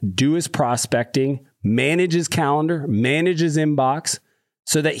follow-up, do his prospecting, manage his calendar, manage his inbox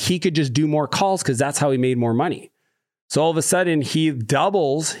so that he could just do more calls because that's how he made more money. So all of a sudden he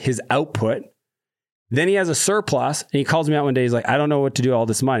doubles his output. Then he has a surplus and he calls me out one day. He's like, I don't know what to do with all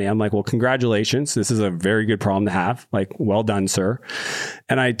this money. I'm like, well, congratulations. This is a very good problem to have. Like, well done, sir.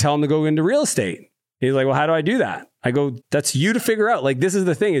 And I tell him to go into real estate. He's like, well, how do I do that? I go, that's you to figure out. Like, this is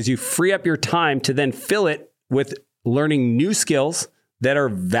the thing is you free up your time to then fill it with learning new skills that are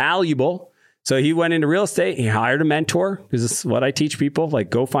valuable. So he went into real estate. He hired a mentor. This is what I teach people.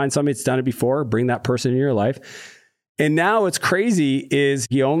 Like, go find somebody that's done it before. Bring that person in your life. And now what's crazy is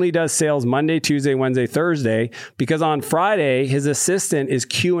he only does sales Monday, Tuesday, Wednesday, Thursday, because on Friday, his assistant is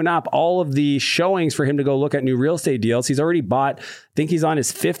queuing up all of the showings for him to go look at new real estate deals. He's already bought, I think he's on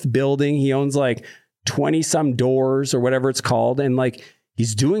his 5th building. He owns like 20 some doors or whatever it's called. And like,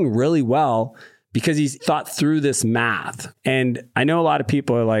 he's doing really well because he's thought through this math. And I know a lot of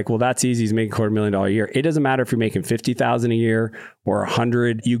people are like, well, that's easy. He's making $250,000 a year. It doesn't matter if you're making $50,000 a year or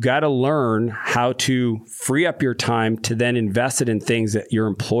 100. You got to learn how to free up your time to then invest it in things that your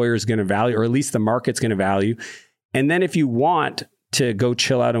employer is going to value, or at least the market's going to value. And then if you want to go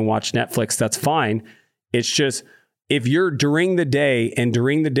chill out and watch Netflix, that's fine. It's just, if you're during the day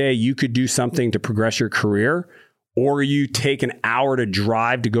you could do something to progress your career, or you take an hour to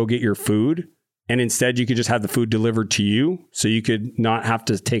drive to go get your food, and instead you could just have the food delivered to you so you could not have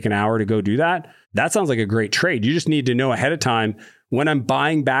to take an hour to go do that. That sounds like a great trade. You just need to know ahead of time, when I'm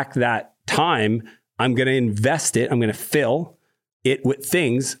buying back that time, I'm going to invest it. I'm going to fill it with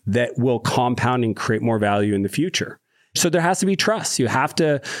things that will compound and create more value in the future. So there has to be trust. You have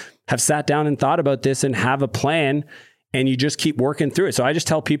to have sat down and thought about this and have a plan, and you just keep working through it. So I just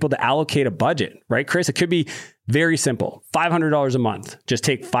tell people to allocate a budget, right, Chris? It could be very simple, $500 a month. Just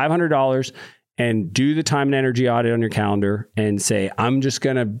take $500 and do the time and energy audit on your calendar and say, I'm just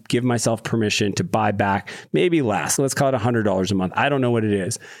going to give myself permission to buy back maybe less. Let's call it $100 a month. I don't know what it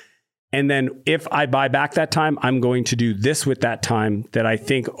is. And then if I buy back that time, I'm going to do this with that time that I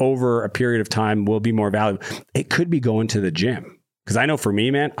think over a period of time will be more valuable. It could be going to the gym. Because I know for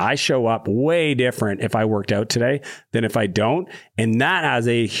me, man, I show up way different if I worked out today than if I don't. And that has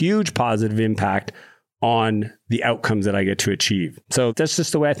a huge positive impact on the outcomes that I get to achieve. So that's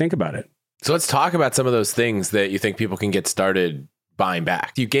just the way I think about it. So let's talk about some of those things that you think people can get started buying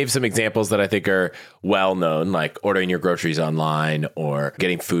back. You gave some examples that I think are well known, like ordering your groceries online or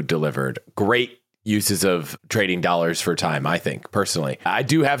getting food delivered. Great uses of trading dollars for time, I think, personally. I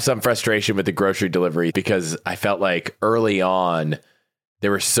do have some frustration with the grocery delivery because I felt like early on,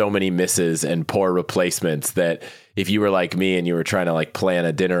 there were so many misses and poor replacements that if you were like me and you were trying to like plan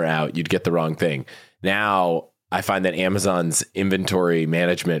a dinner out, you'd get the wrong thing. Now, I find that Amazon's inventory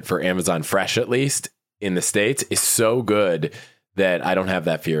management for Amazon Fresh, at least in the States, is so good that I don't have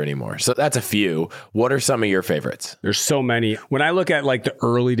that fear anymore. So that's a few. What are some of your favorites? There's so many. When I look at like the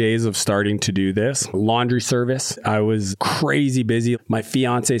early days of starting to do this, laundry service, I was crazy busy. My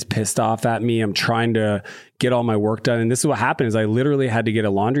fiance's pissed off at me. I'm trying to get all my work done. And this is what happened is I literally had to get a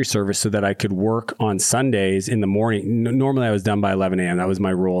laundry service so that I could work on Sundays in the morning. Normally I was done by 11 a.m. That was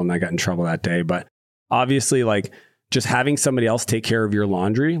my rule and I got in trouble that day. But obviously like just having somebody else take care of your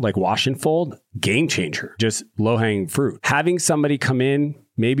laundry, like wash and fold, game changer, just low hanging fruit. Having somebody come in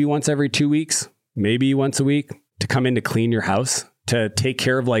maybe once every 2 weeks, maybe once a week to come in to clean your house, to take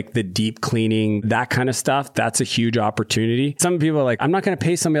care of like the deep cleaning, that kind of stuff. That's a huge opportunity. Some people are like, I'm not going to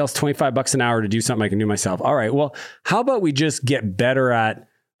pay somebody else $25 an hour to do something I can do myself. All right, well, how about we just get better at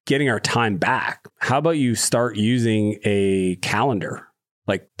getting our time back? How about you start using a calendar?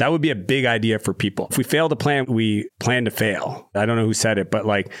 Like that would be a big idea for people. If we fail to plan, we plan to fail. I don't know who said it, but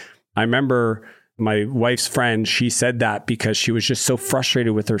like I remember my wife's friend, she said that because she was just so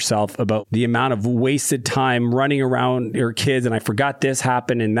frustrated with herself about the amount of wasted time running around her kids. And I forgot this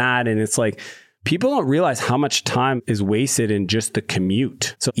happened and that. And it's like, people don't realize how much time is wasted in just the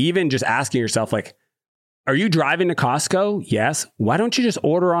commute. So even just asking yourself, like, are you driving to Costco? Yes. Why don't you just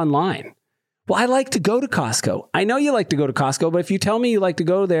order online? Well, I like to go to Costco. I know you like to go to Costco, but if you tell me you like to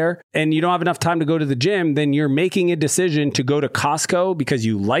go there and you don't have enough time to go to the gym, then you're making a decision to go to Costco because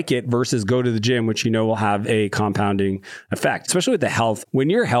you like it versus go to the gym, which you know will have a compounding effect, especially with the health. When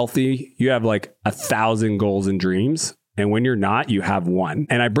you're healthy, you have like 1,000 goals and dreams. And when you're not, you have one.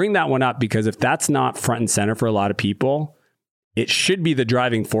 And I bring that one up because if that's not front and center for a lot of people, it should be the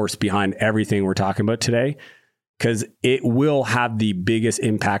driving force behind everything we're talking about today. Because it will have the biggest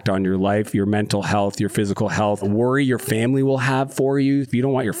impact on your life, your mental health, your physical health, worry your family will have for you. If you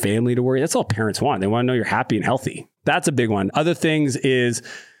don't want your family to worry, that's all parents want. They want to know you're happy and healthy. That's a big one. Other things is,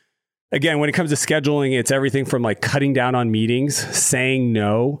 again, when it comes to scheduling, it's everything from like cutting down on meetings, saying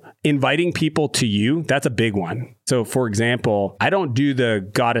no, inviting people to you. That's a big one. So for example, I don't do the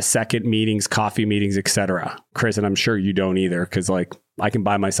got a second meetings, coffee meetings, etc. Chris, and I'm sure you don't either, because like I can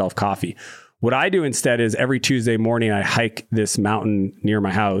buy myself coffee. What I do instead is every Tuesday morning, I hike this mountain near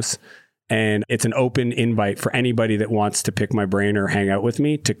my house, and it's an open invite for anybody that wants to pick my brain or hang out with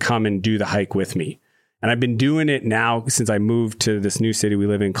me to come and do the hike with me. And I've been doing it now since I moved to this new city we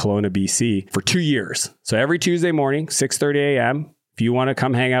live in, Kelowna, BC, for 2 years. So every Tuesday morning, 6:30 a.m., if you want to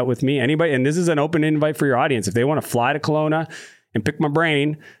come hang out with me, anybody, and this is an open invite for your audience. If they want to fly to Kelowna and pick my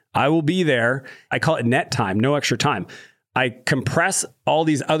brain, I will be there. I call it net time, no extra time. I compress all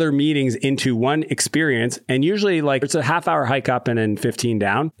these other meetings into one experience, and usually like it's a half-hour hike up and then 15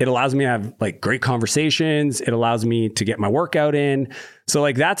 down. It allows me to have like great conversations. It allows me to get my workout in. So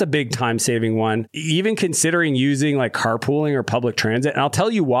like that's a big time-saving one. Even considering using like carpooling or public transit, and I'll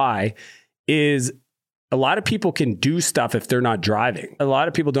tell you why, is a lot of people can do stuff if they're not driving. A lot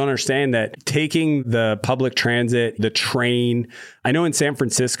of people don't understand that taking the public transit, the train. I know in San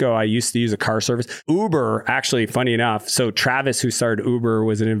Francisco, I used to use a car service. Uber, actually, funny enough. So Travis, who started Uber,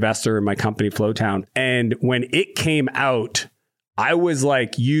 was an investor in my company, Flowtown. And when it came out, I was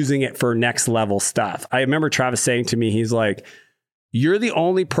like using it for next level stuff. I remember Travis saying to me, he's like, you're the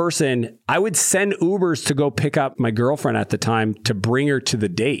only person. I would send Ubers to go pick up my girlfriend at the time to bring her to the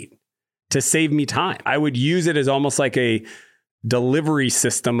date, to save me time. I would use it as almost like a delivery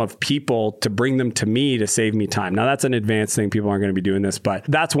system of people to bring them to me to save me time. Now that's an advanced thing. People aren't going to be doing this, but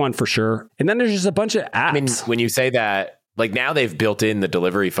that's one for sure. And then there's just a bunch of apps. I mean, when you say that, like now they've built in the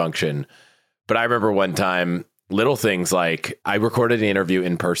delivery function, but I remember one time, little things like I recorded an interview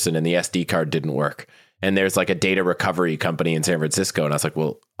in person and the SD card didn't work. And there's like a data recovery company in San Francisco. And I was like,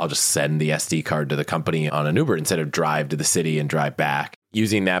 well, I'll just send the SD card to the company on an Uber instead of drive to the city and drive back.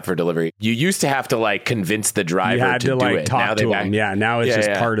 Using that for delivery. You used to have to like convince the driver to do it. Talk to him. Yeah, now it's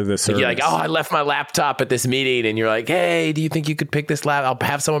just part of the service. You're like, oh, I left my laptop at this meeting. And you're like, hey, do you think you could pick this laptop? I'll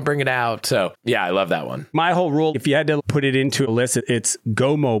have someone bring it out. So yeah, I love that one. My whole rule, if you had to put it into a list, it's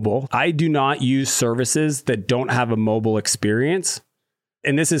go mobile. I do not use services that don't have a mobile experience.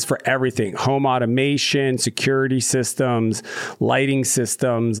 And this is for everything: home automation, security systems, lighting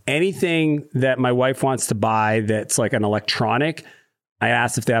systems, anything that my wife wants to buy that's like an electronic. I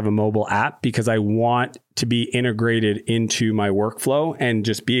asked if they have a mobile app because I want to be integrated into my workflow and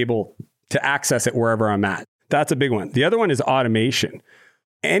just be able to access it wherever I'm at. That's a big one. The other one is automation.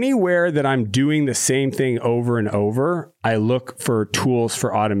 Anywhere that I'm doing the same thing over and over, I look for tools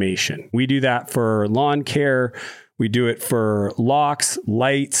for automation. We do that for lawn care. We do it for locks,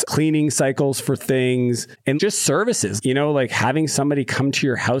 lights, cleaning cycles for things, and just services, like having somebody come to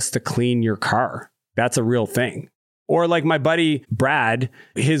your house to clean your car. That's a real thing. Or like my buddy Brad,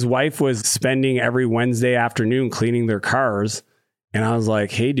 his wife was spending every Wednesday afternoon cleaning their cars. And I was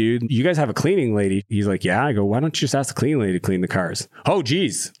like, hey, dude, you guys have a cleaning lady? He's like, yeah. I go, why don't you just ask the cleaning lady to clean the cars? Oh,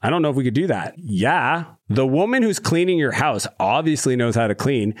 geez, I don't know if we could do that. Yeah. The woman who's cleaning your house obviously knows how to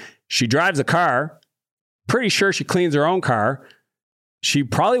clean. She drives a car. Pretty sure she cleans her own car. She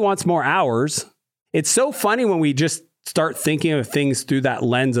probably wants more hours. It's so funny when we just start thinking of things through that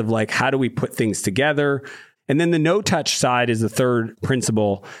lens of like, how do we put things together? And then the no-touch side is the third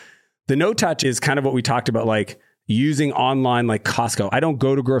principle. The no-touch is kind of what we talked about, like using online like Costco. I don't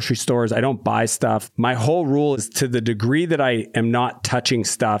go to grocery stores. I don't buy stuff. My whole rule is to the degree that I am not touching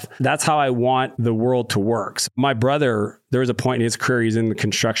stuff, that's how I want the world to work. So my brother, there was a point in his career, he's in the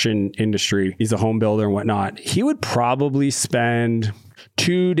construction industry. He's a home builder and whatnot. He would probably spend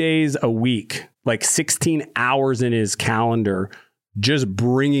 2 days a week, like 16 hours in his calendar, just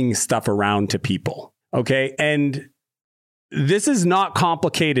bringing stuff around to people. Okay. And this is not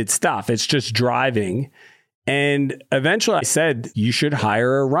complicated stuff. It's just driving. And eventually I said, you should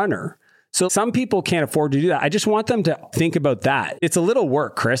hire a runner. So some people can't afford to do that. I just want them to think about that. It's a little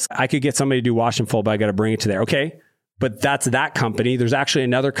work, Chris. I could get somebody to do wash and fold, but I got to bring it to there. Okay. But that's that company. There's actually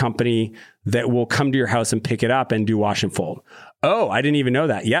another company that will come to your house and pick it up and do wash and fold. Oh, I didn't even know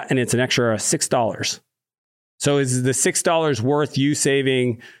that. Yeah. And it's an extra $6. So is the $6 worth you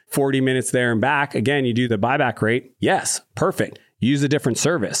saving 40 minutes there and back? Again, you do the buyback rate. Yes, perfect. Use a different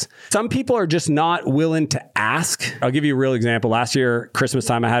service. Some people are just not willing to ask. I'll give you a real example. Last year, Christmas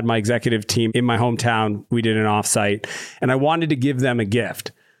time, I had my executive team in my hometown. We did an offsite and I wanted to give them a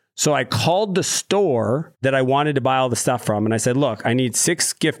gift. So I called the store that I wanted to buy all the stuff from. And I said, look, I need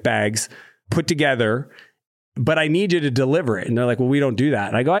 6 gift bags put together, but I need you to deliver it. And they're like, well, we don't do that.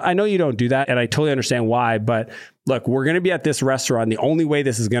 And I go, I know you don't do that. And I totally understand why. But look, we're going to be at this restaurant. The only way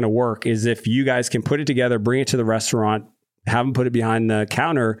this is going to work is if you guys can put it together, bring it to the restaurant, have them put it behind the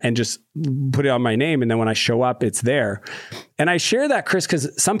counter and just put it on my name. And then when I show up, it's there. And I share that, Chris,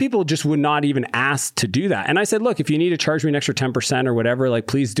 because some people just would not even ask to do that. And I said, look, if you need to charge me an extra 10% or whatever, like,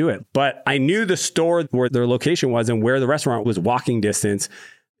 please do it. But I knew the store where their location was and where the restaurant was walking distance.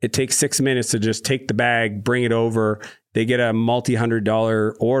 It takes 6 minutes to just take the bag, bring it over. They get a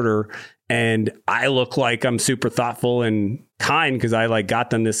multi-$100 order. And I look like I'm super thoughtful and kind because I like got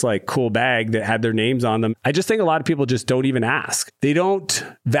them this like cool bag that had their names on them. I just think a lot of people just don't even ask. They don't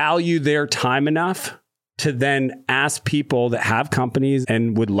value their time enough to then ask people that have companies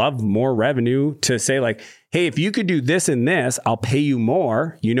and would love more revenue to say like, hey, if you could do this and this, I'll pay you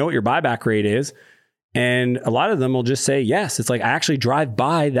more. You know what your buyback rate is. And a lot of them will just say, yes, it's like, I actually drive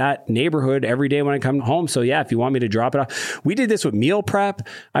by that neighborhood every day when I come home. So yeah, if you want me to drop it off. We did this with meal prep.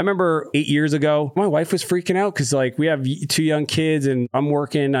 I remember 8 years ago, my wife was freaking out because like we have 2 young kids and I'm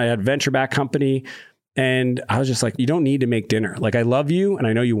working. I had a venture back company and I was just like, you don't need to make dinner. Like, I love you and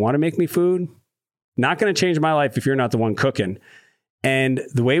I know you want to make me food. Not going to change my life if you're not the one cooking. And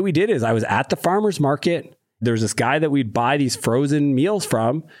the way we did is I was at the farmer's market. There's this guy that we'd buy these frozen meals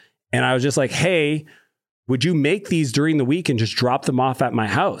from. And I was just like, hey, would you make these during the week and just drop them off at my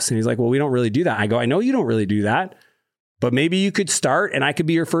house? And he's like, well, we don't really do that. I go, I know you don't really do that, but maybe you could start and I could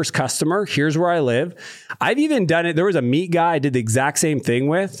be your first customer. Here's where I live. I've even done it. There was a meat guy I did the exact same thing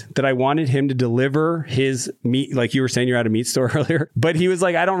with that I wanted him to deliver his meat. Like you were saying, you're at a meat store earlier, but he was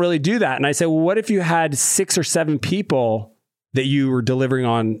like, I don't really do that. And I said, well, what if you had 6 or 7 people that you were delivering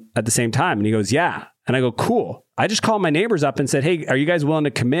on at the same time? And he goes, yeah. And I go, cool. I just called my neighbors up and said, hey, are you guys willing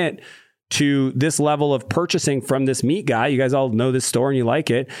to commit to this level of purchasing from this meat guy? You guys all know this store and you like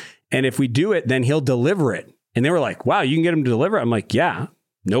it. And if we do it, then he'll deliver it. And they were like, wow, you can get him to deliver it? I'm like, yeah,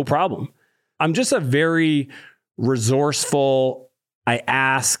 no problem. I'm just a very resourceful, I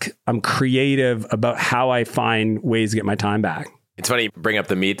ask, I'm creative about how I find ways to get my time back. It's funny you bring up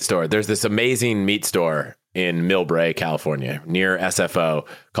the meat store. There's this amazing meat store in Millbrae, California, near SFO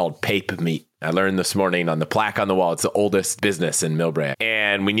called Pape Meat. I learned this morning on the plaque on the wall, it's the oldest business in Millbrae.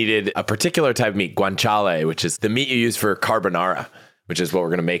 And we needed a particular type of meat, guanciale, which is the meat you use for carbonara, which is what we're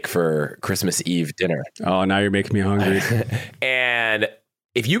going to make for Christmas Eve dinner. Oh, now you're making me hungry. And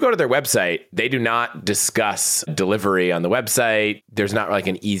if you go to their website, they do not discuss delivery on the website. There's not like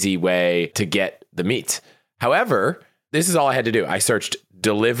an easy way to get the meat. However, this is all I had to do. I searched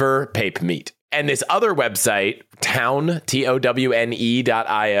deliver Pape Meat. And this other website, towne.io,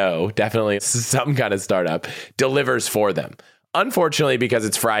 definitely some kind of startup, delivers for them. Unfortunately, because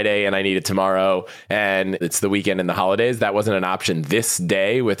it's Friday and I need it tomorrow and it's the weekend and the holidays, that wasn't an option this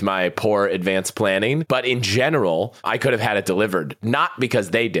day with my poor advanced planning. But in general, I could have had it delivered, not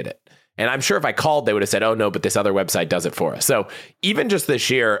because they did it. And I'm sure if I called, they would have said, oh, no, but this other website does it for us. So even just this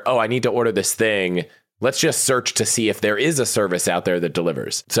year, oh, I need to order this thing. Let's just search to see if there is a service out there that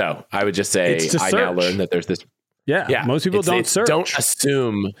delivers. So I would just say, I now learned that there's this. Yeah. Most people don't search. Don't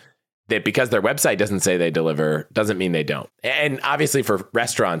assume that because their website doesn't say they deliver, doesn't mean they don't. And obviously for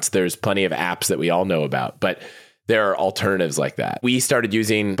restaurants, there's plenty of apps that we all know about, but there are alternatives like that. We started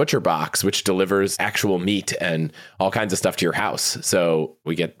using ButcherBox, which delivers actual meat and all kinds of stuff to your house. So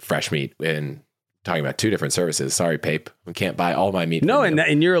we get fresh meat. And talking about two different services. Sorry, Pape. We can't buy all my meat. No,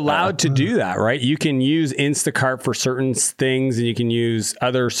 and you're allowed to do that, right? You can use Instacart for certain things and you can use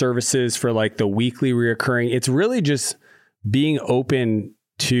other services for like the weekly reoccurring. It's really just being open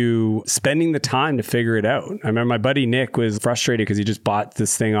to spending the time to figure it out. I remember my buddy Nick was frustrated because he just bought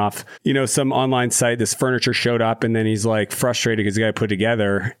this thing off, some online site. This furniture showed up and then he's like frustrated because he got to put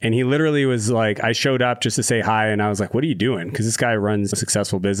together. And he literally was like, I showed up just to say hi. And I was like, what are you doing? Because this guy runs a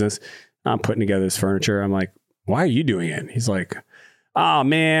successful business. I'm putting together this furniture. I'm like, why are you doing it? He's like, oh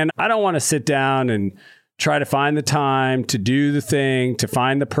man, I don't want to sit down and try to find the time to do the thing, to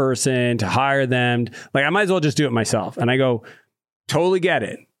find the person, to hire them. Like, I might as well just do it myself. And I go, totally get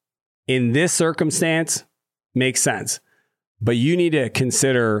it. In this circumstance, makes sense. But you need to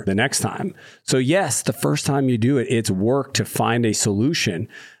consider the next time. So yes, the first time you do it, it's work to find a solution.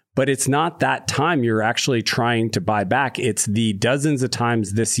 But it's not that time you're actually trying to buy back. It's the dozens of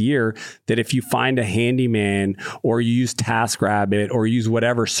times this year that if you find a handyman or you use TaskRabbit or use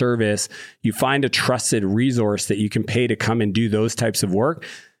whatever service, you find a trusted resource that you can pay to come and do those types of work.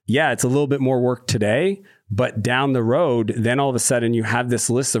 Yeah, it's a little bit more work today, but down the road, then all of a sudden you have this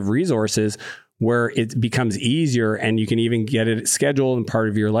list of resources where it becomes easier and you can even get it scheduled and part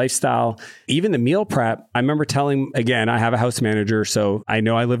of your lifestyle. Even the meal prep, I remember telling, again, I have a house manager, so I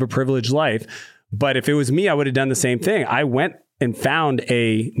know I live a privileged life. But if it was me, I would have done the same thing. I went and found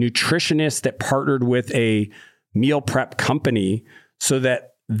a nutritionist that partnered with a meal prep company so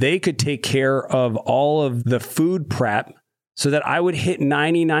that they could take care of all of the food prep so that I would hit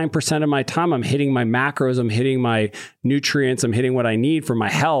 99% of my time. I'm hitting my macros, I'm hitting my nutrients, I'm hitting what I need for my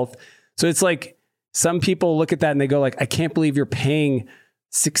health. So it's like some people look at that and they go like, I can't believe you're paying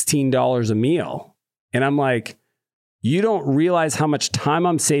 $16 a meal. And I'm like, you don't realize how much time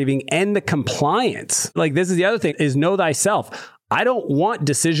I'm saving and the compliance. Like, this is the other thing is know thyself. I don't want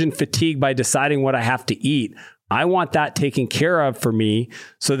decision fatigue by deciding what I have to eat. I want that taken care of for me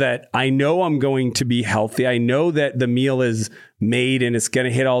so that I know I'm going to be healthy. I know that the meal is made and it's going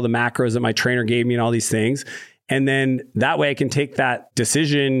to hit all the macros that my trainer gave me and all these things. And then that way I can take that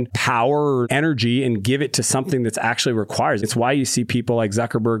decision power or energy and give it to something that's actually required. It's why you see people like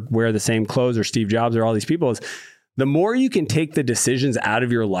Zuckerberg wear the same clothes or Steve Jobs or all these people is the more you can take the decisions out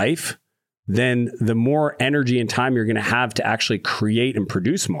of your life, then the more energy and time you're going to have to actually create and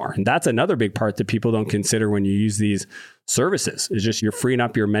produce more. And that's another big part that people don't consider when you use these services is just you're freeing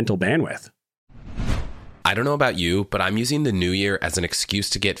up your mental bandwidth. I don't know about you, but I'm using the new year as an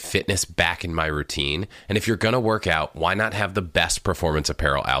excuse to get fitness back in my routine. And if you're going to work out, why not have the best performance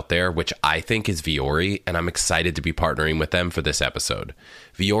apparel out there, which I think is Vuori, and I'm excited to be partnering with them for this episode.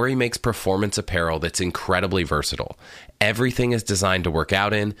 Vuori makes performance apparel that's incredibly versatile. Everything is designed to work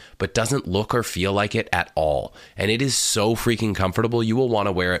out in, but doesn't look or feel like it at all. And it is so freaking comfortable, you will want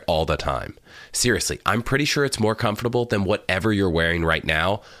to wear it all the time. Seriously, I'm pretty sure it's more comfortable than whatever you're wearing right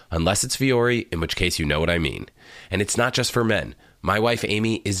now, unless it's Vuori, in which case you know what I mean. And it's not just for men. My wife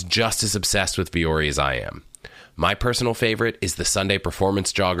Amy is just as obsessed with Vuori as I am. My personal favorite is the Sunday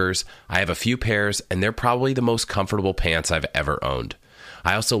Performance Joggers. I have a few pairs, and they're probably the most comfortable pants I've ever owned.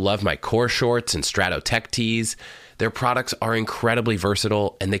 I also love my Core Shorts and Strato Tech tees. Their products are incredibly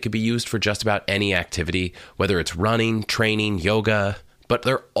versatile, and they could be used for just about any activity, whether it's running, training, yoga, but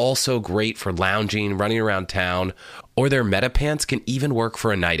they're also great for lounging, running around town, or their Meta pants can even work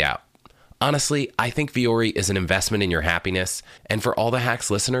for a night out. Honestly, I think Vuori is an investment in your happiness, and for All the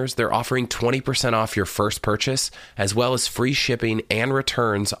Hacks listeners, they're offering 20% off your first purchase, as well as free shipping and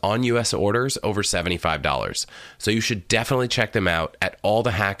returns on U.S. orders over $75. So you should definitely check them out at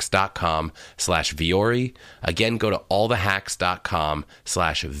allthehacks.com/Vuori. Again, go to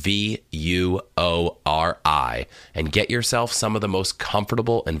allthehacks.com/VUORI and get yourself some of the most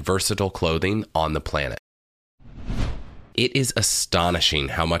comfortable and versatile clothing on the planet. It is astonishing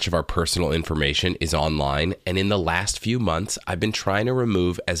how much of our personal information is online, and in the last few months, I've been trying to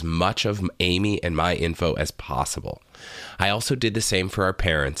remove as much of Amy and my info as possible. I also did the same for our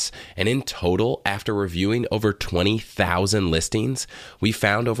parents, and in total, after reviewing over 20,000 listings, we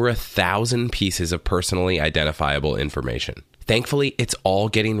found over 1,000 pieces of personally identifiable information. Thankfully, it's all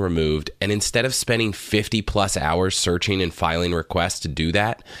getting removed, and instead of spending 50 plus hours searching and filing requests to do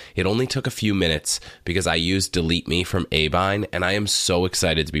that, it only took a few minutes because I used Delete Me from Abine, and I am so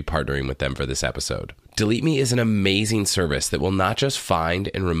excited to be partnering with them for this episode. Delete Me is an amazing service that will not just find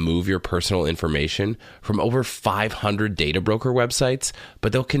and remove your personal information from over 500 data broker websites,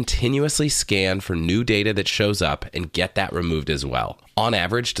 but they'll continuously scan for new data that shows up and get that removed as well. On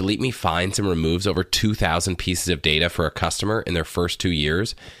average, Delete Me finds and removes over 2,000 pieces of data for a customer in their first 2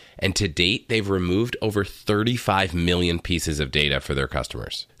 years, and to date, they've removed over 35 million pieces of data for their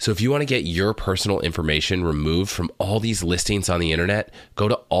customers. So if you want to get your personal information removed from all these listings on the internet, go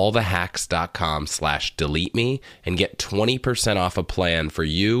to allthehacks.com/delete me and get 20% off a plan for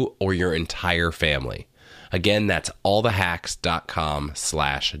you or your entire family. Again, that's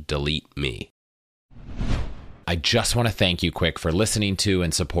allthehacks.com/delete me. I just want to thank you quick for listening to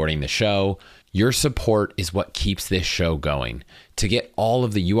and supporting the show. Your support is what keeps this show going. To get all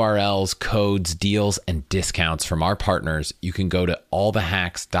of the URLs, codes, deals, and discounts from our partners, you can go to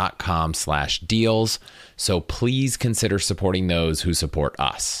allthehacks.com/deals. So please consider supporting those who support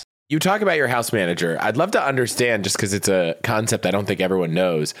us. You talk about your house manager. I'd love to understand, just because it's a concept I don't think everyone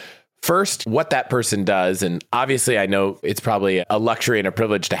knows. First, what that person does. And obviously, I know it's probably a luxury and a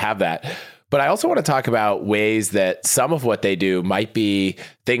privilege to have that. But I also want to talk about ways that some of what they do might be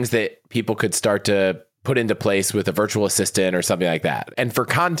things that people could start to put into place with a virtual assistant or something like that. And for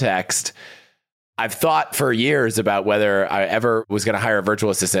context, I've thought for years about whether I ever was going to hire a virtual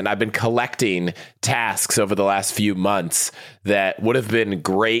assistant. I've been collecting tasks over the last few months that would have been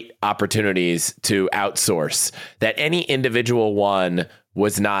great opportunities to outsource, that any individual one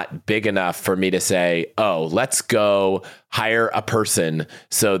was not big enough for me to say, oh, let's go hire a person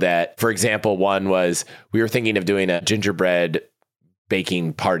so that, for example, one was we were thinking of doing a gingerbread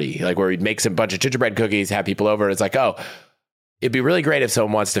baking party, like where we'd make some bunch of gingerbread cookies, have people over. It's like, oh, it'd be really great if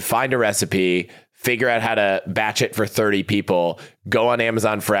someone wants to find a recipe, figure out how to batch it for 30 people, go on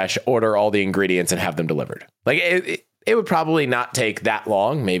Amazon Fresh, order all the ingredients and have them delivered. Like it would probably not take that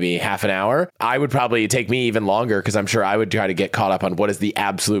long, maybe half an hour. I would probably take me even longer because I'm sure I would try to get caught up on what is the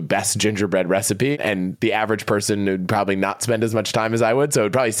absolute best gingerbread recipe. And the average person would probably not spend as much time as I would. So it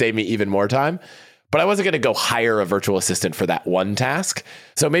would probably save me even more time. But I wasn't going to go hire a virtual assistant for that one task.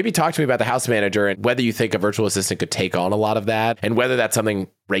 So maybe talk to me about the house manager and whether you think a virtual assistant could take on a lot of that and whether that's something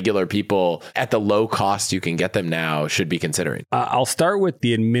regular people at the low cost you can get them now should be considering. I'll start with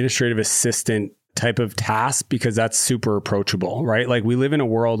the administrative assistant type of task because that's super approachable, right? Like we live in a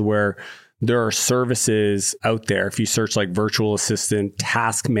world where there are services out there. If you search like virtual assistant,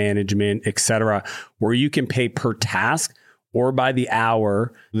 task management, et cetera, where you can pay per task or by the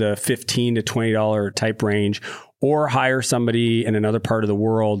hour, the $15 to $20 type range, or hire somebody in another part of the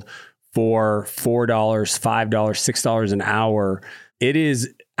world for $4, $5, $6 an hour. It is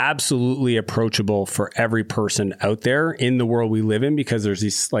absolutely approachable for every person out there in the world we live in because there's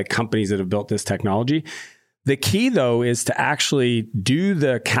these like companies that have built this technology. The key though is to actually do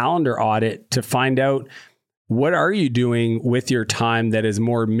the calendar audit to find out what are you doing with your time that is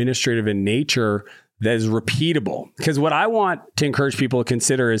more administrative in nature, that is repeatable. Because what I want to encourage people to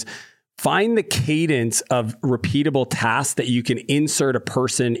consider is find the cadence of repeatable tasks that you can insert a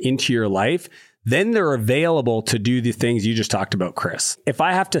person into your life then they're available to do the things you just talked about, Chris. If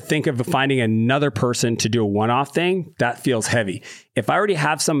I have to think of finding another person to do a one-off thing, that feels heavy. If I already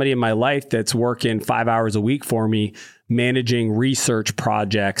have somebody in my life that's working 5 hours a week for me, managing research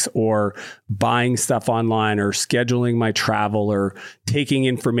projects or buying stuff online or scheduling my travel or taking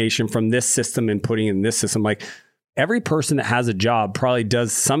information from this system and putting it in this system, like every person that has a job probably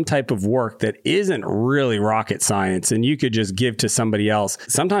does some type of work that isn't really rocket science and you could just give to somebody else.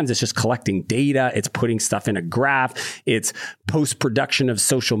 Sometimes it's just collecting data. It's putting stuff in a graph. It's post-production of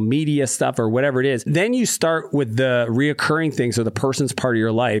social media stuff or whatever it is. Then you start with the reoccurring things, so the person's part of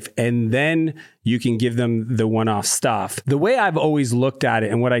your life, and then you can give them the one-off stuff. The way I've always looked at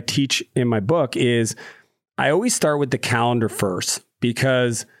it and what I teach in my book is I always start with the calendar first,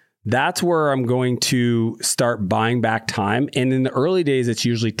 because that's where I'm going to start buying back time. And in the early days, it's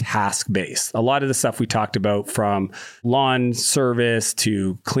usually task-based. A lot of the stuff we talked about, from lawn service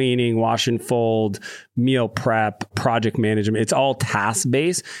to cleaning, wash and fold, meal prep, project management, it's all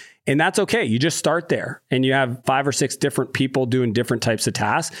task-based. And that's okay. You just start there and you have 5 or 6 different people doing different types of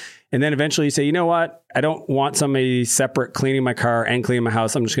tasks. And then eventually you say, you know what? I don't want somebody separate cleaning my car and cleaning my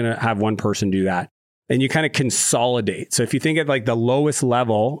house. I'm just going to have one person do that. And you kind of consolidate. So if you think at like the lowest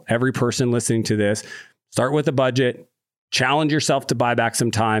level, every person listening to this, start with a budget, challenge yourself to buy back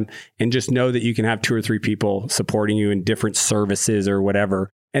some time, and just know that you can have 2 or 3 people supporting you in different services or whatever.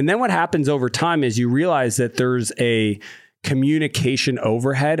 And then what happens over time is you realize that there's a communication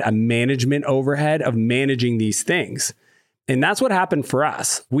overhead, a management overhead of managing these things. And that's what happened for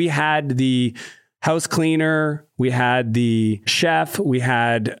us. We had the house cleaner, we had the chef, we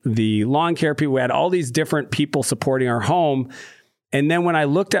had the lawn care people, we had all these different people supporting our home. And then when I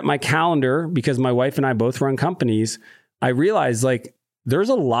looked at my calendar, because my wife and I both run companies, I realized like there's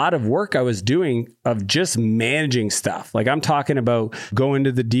a lot of work I was doing of just managing stuff. Like I'm talking about going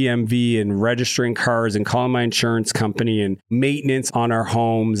to the DMV and registering cars and calling my insurance company and maintenance on our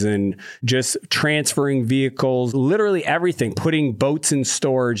homes and just transferring vehicles, literally everything, putting boats in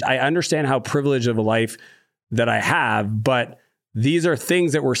storage. I understand how privileged of a life that I have, but these are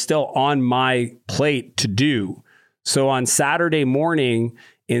things that were still on my plate to do. So on Saturday morning,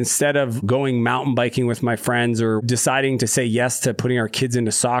 instead of going mountain biking with my friends or deciding to say yes to putting our kids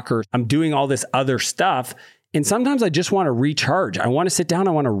into soccer, I'm doing all this other stuff. And sometimes I just want to recharge. I want to sit down.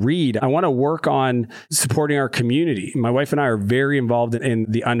 I want to read. I want to work on supporting our community. My wife and I are very involved in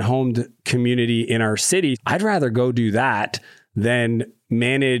the unhomed community in our city. I'd rather go do that than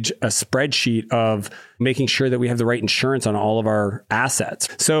manage a spreadsheet of making sure that we have the right insurance on all of our assets.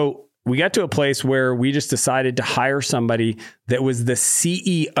 So we got to a place where we just decided to hire somebody that was the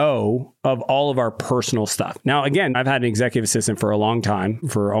CEO of all of our personal stuff. Now, again, I've had an executive assistant for a long time,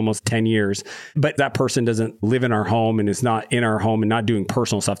 for almost 10 years, but that person doesn't live in our home and is not in our home and not doing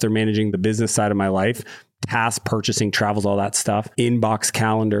personal stuff. They're managing the business side of my life, task, purchasing, travels, all that stuff, inbox,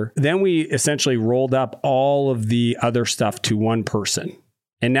 calendar. Then we essentially rolled up all of the other stuff to one person.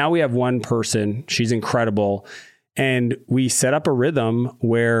 And now we have one person. She's incredible. And we set up a rhythm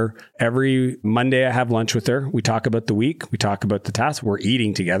where every Monday I have lunch with her. We talk about the week. We talk about the task. We're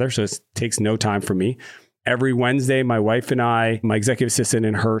eating together, so it takes no time for me. Every Wednesday, my wife and I, my executive assistant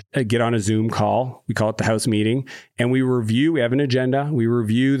and her, get on a Zoom call. We call it the house meeting. And we review, we have an agenda. We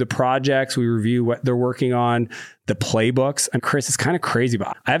review the projects. We review what they're working on, the playbooks. And Chris, it's kind of crazy,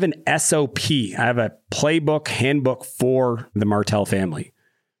 but I have an SOP. I have a playbook, handbook for the Martell family.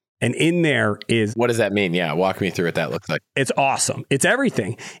 And in there is... What does that mean? Yeah, walk me through what that looks like. It's awesome. It's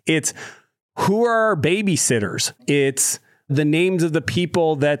everything. It's who are our babysitters. It's the names of the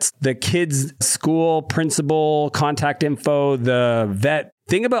people, that's the kids' school, principal, contact info, the vet.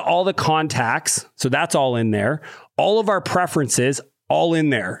 Think about all the contacts. So that's all in there. All of our preferences, all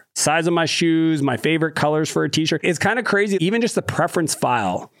in there. Size of my shoes, my favorite colors for a t-shirt. It's kind of crazy. Even just the preference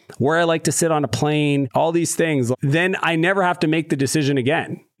file, where I like to sit on a plane, all these things. Then I never have to make the decision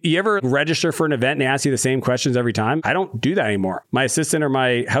again. You ever register for an event and they ask you the same questions every time? I don't do that anymore. My assistant or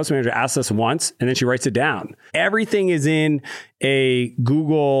my house manager asks us once and then she writes it down. Everything is in a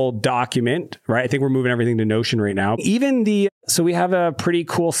Google document, right? I think we're moving everything to Notion right now. So we have a pretty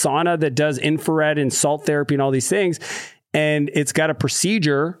cool sauna that does infrared and salt therapy and all these things. And it's got a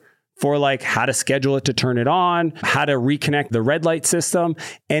procedure for like how to schedule it to turn it on, how to reconnect the red light system.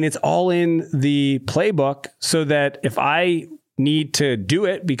 And it's all in the playbook so that if I need to do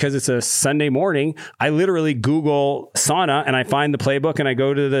it because it's a Sunday morning, I literally Google sauna and I find the playbook and I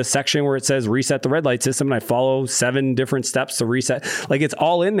go to the section where it says reset the red light system and I follow 7 different steps to reset. Like it's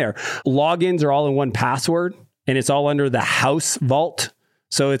all in there. Logins are all in one password and it's all under the house vault.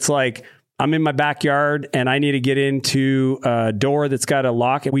 So it's like, I'm in my backyard and I need to get into a door that's got a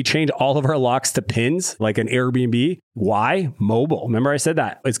lock. And we change all of our locks to pins, like an Airbnb. Why? Mobile. Remember I said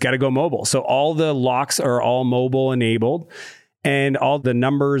that. It's got to go mobile. So all the locks are all mobile enabled. And all the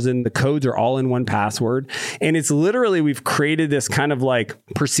numbers and the codes are all in one password. And it's literally, we've created this kind of like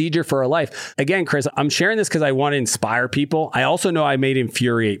procedure for our life. Again, Chris, I'm sharing this because I want to inspire people. I also know I may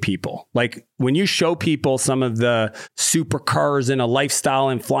infuriate people. Like when you show people some of the supercars and a lifestyle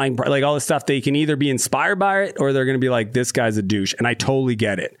and flying, like all this stuff, they can either be inspired by it or they're going to be like, this guy's a douche. And I totally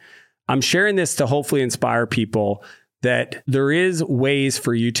get it. I'm sharing this to hopefully inspire people that there is ways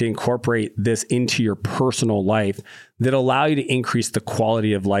for you to incorporate this into your personal life that allow you to increase the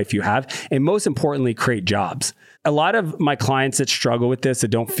quality of life you have. And most importantly, create jobs. A lot of my clients that struggle with this, that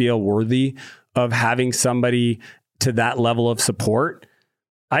don't feel worthy of having somebody to that level of support,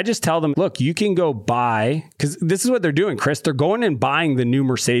 I just tell them, look, you can go buy, because this is what they're doing, Chris. They're going and buying the new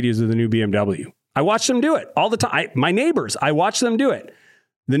Mercedes or the new BMW. I watch them do it all the time. My neighbors, I watch them do it.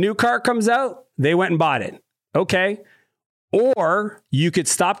 The new car comes out, they went and bought it. Okay. Or you could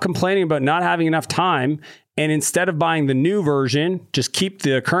stop complaining about not having enough time, and instead of buying the new version, just keep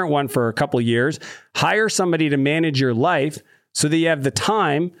the current one for a couple of years, hire somebody to manage your life so that you have the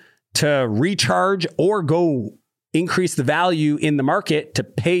time to recharge or go increase the value in the market to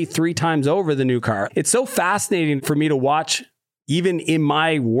pay 3 times over the new car. It's so fascinating for me to watch, even in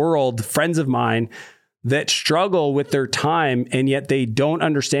my world, friends of mine that struggle with their time, and yet they don't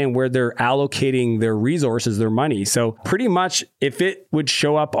understand where they're allocating their resources, their money. So pretty much if it would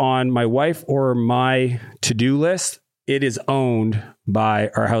show up on my wife or my to-do list, it is owned by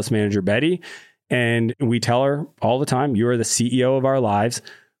our house manager, Betty. And we tell her all the time, you are the CEO of our lives.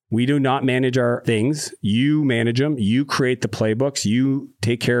 We do not manage our things. You manage them. You create the playbooks. You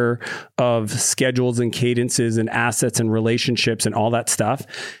take care of schedules and cadences and assets and relationships and all that stuff.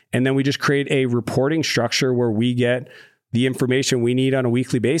 And then we just create a reporting structure where we get the information we need on a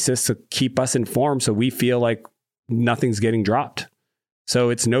weekly basis to keep us informed so we feel like nothing's getting dropped. So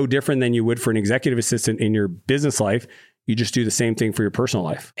it's no different than you would for an executive assistant in your business life. You just do the same thing for your personal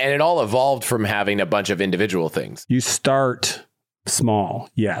life. And it all evolved from having a bunch of individual things. You start small.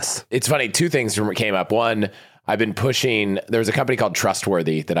 Yes. It's funny. 2 things came up. One, I've been pushing, there's a company called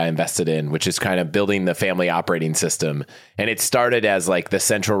Trustworthy that I invested in, which is kind of building the family operating system. And it started as like the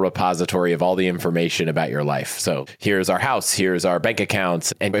central repository of all the information about your life. So here's our house, here's our bank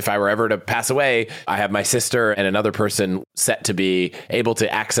accounts. And if I were ever to pass away, I have my sister and another person set to be able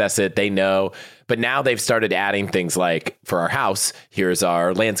to access it. They know. But now they've started adding things like, for our house, here's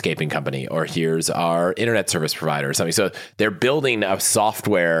our landscaping company, or here's our internet service provider or something. So they're building a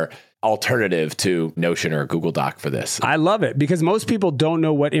software alternative to Notion or Google Doc for this. I love it because most people don't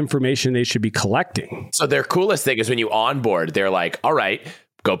know what information they should be collecting. So their coolest thing is when you onboard, they're like, all right,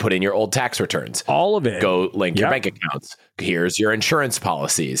 go put in your old tax returns. All of it. Go link your bank accounts. Here's your insurance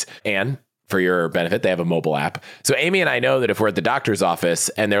policies. And for your benefit, they have a mobile app. So Amy and I know that if we're at the doctor's office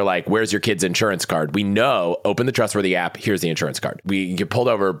and they're like, where's your kid's insurance card? We know, open the Trustworthy app. Here's the insurance card. We get pulled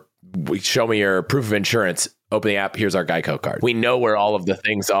over. Show me your proof of insurance. Open the app. Here's our Geico card. We know where all of the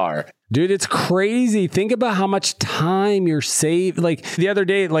things are. Dude, it's crazy. Think about how much time you're saved. Like the other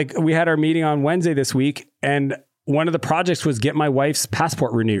day, like we had our meeting on Wednesday this week, and one of the projects was get my wife's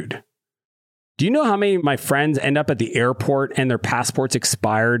passport renewed. Do you know how many of my friends end up at the airport and their passports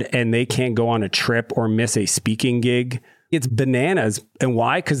expired and they can't go on a trip or miss a speaking gig? It's bananas. And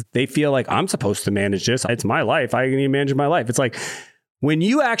why? Because they feel like I'm supposed to manage this. It's my life. I need to manage my life. It's like when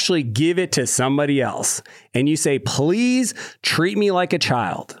you actually give it to somebody else and you say, please treat me like a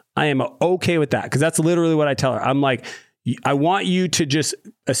child, I am okay with that. Because that's literally what I tell her. I'm like, I want you to just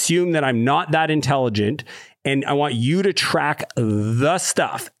assume that I'm not that intelligent, and I want you to track the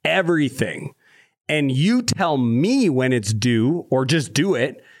stuff, everything. And you tell me when it's due, or just do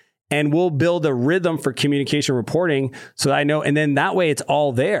it, and we'll build a rhythm for communication reporting so that I know. And then that way it's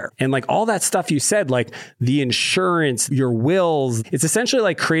all there. And like all that stuff you said, like the insurance, your wills, it's essentially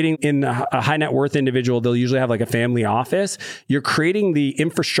like creating in a high net worth individual. They'll usually have like a family office. You're creating the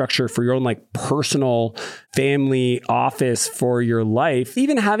infrastructure for your own like personal family office for your life.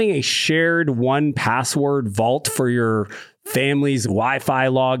 Even having a shared 1Password vault for your family's Wi-Fi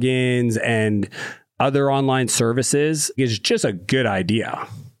logins and other online services is just a good idea.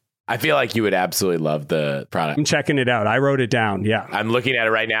 I feel like you would absolutely love the product. I'm checking it out. I wrote it down. Yeah. I'm looking at it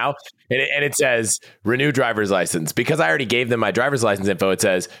right now, and it says renew driver's license. Because I already gave them my driver's license info, it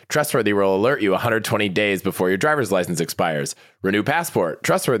says Trustworthy will alert you 120 days before your driver's license expires. Renew passport.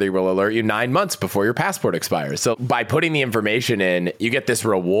 Trustworthy will alert you 9 months before your passport expires. So by putting the information in, you get this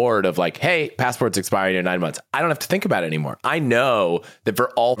reward of like, hey, passport's expiring in 9 months. I don't have to think about it anymore. I know that for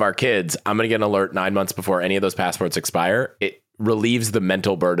all of our kids, I'm going to get an alert 9 months before any of those passports expire. It relieves the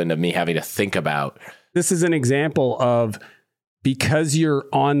mental burden of me having to think about. This is an example of, because you're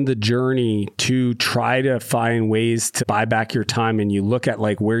on the journey to try to find ways to buy back your time, and you look at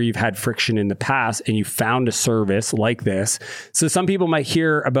like where you've had friction in the past and you found a service like this. So some people might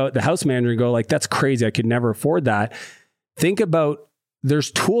hear about the house manager and go like, that's crazy. I could never afford that. Think about, there's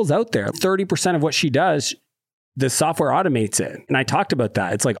tools out there. 30% of what she does, the software automates it. And I talked about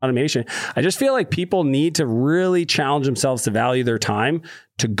that. It's like automation. I just feel like people need to really challenge themselves to value their time,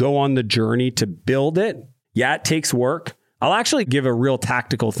 to go on the journey to build it. Yeah, it takes work. I'll actually give a real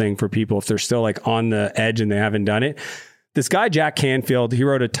tactical thing for people if they're still like on the edge and they haven't done it. This guy, Jack Canfield, he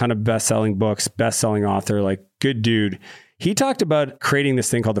wrote a ton of best-selling books, best-selling author, like good dude. He talked about creating this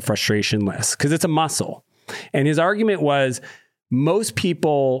thing called the frustration list because it's a muscle. And his argument was, most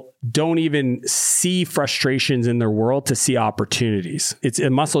people don't even see frustrations in their world to see opportunities. It's a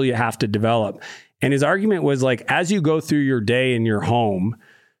muscle you have to develop. And his argument was like, as you go through your day in your home,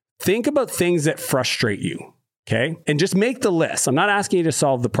 think about things that frustrate you. Okay. And just make the list. I'm not asking you to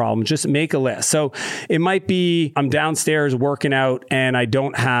solve the problem. Just make a list. So it might be, I'm downstairs working out and I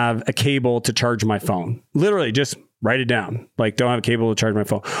don't have a cable to charge my phone. Literally just write it down. Like, don't have a cable to charge my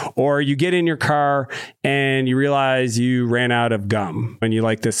phone. Or you get in your car and you realize you ran out of gum and you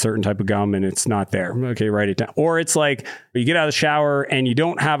like this certain type of gum and it's not there. Okay, write it down. Or it's like you get out of the shower and you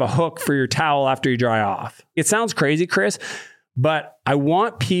don't have a hook for your towel after you dry off. It sounds crazy, Chris, but I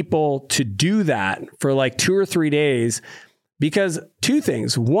want people to do that for like 2 or 3 days, because 2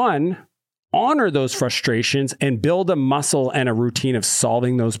 things. One, honor those frustrations and build a muscle and a routine of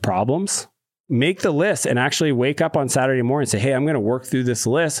solving those problems. Make the list and actually wake up on Saturday morning and say, hey, I'm going to work through this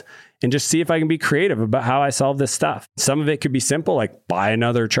list and just see if I can be creative about how I solve this stuff. Some of it could be simple, like buy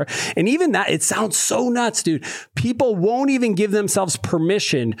another charger. And even that, it sounds so nuts, dude. People won't even give themselves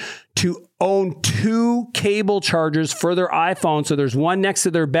permission to own 2 cable chargers for their iPhone. So there's one next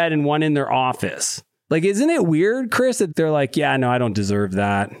to their bed and one in their office. Like, isn't it weird, Chris, that they're like, yeah, no, I don't deserve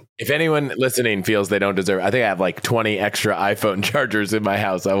that. If anyone listening feels they don't deserve it, I think I have like 20 extra iPhone chargers in my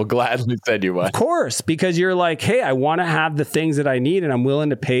house. I will gladly send you one. Of course, because you're like, hey, I want to have the things that I need and I'm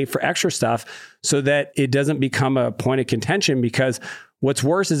willing to pay for extra stuff so that it doesn't become a point of contention. Because what's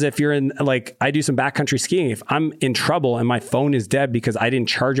worse is if you're in, like, I do some backcountry skiing. If I'm in trouble and my phone is dead because I didn't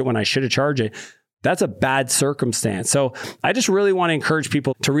charge it when I should have charged it, that's a bad circumstance. So I just really want to encourage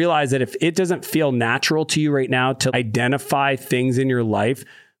people to realize that if it doesn't feel natural to you right now to identify things in your life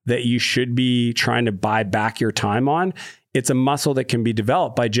that you should be trying to buy back your time on, it's a muscle that can be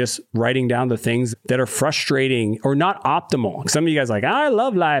developed by just writing down the things that are frustrating or not optimal. Some of you guys are like, I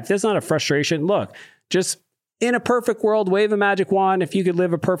love life. That's not a frustration. Look, just in a perfect world, wave a magic wand. If you could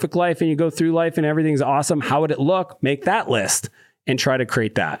live a perfect life and you go through life and everything's awesome, how would it look? Make that list and try to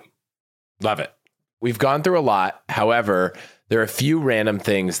create that. Love it. We've gone through a lot. However, there are a few random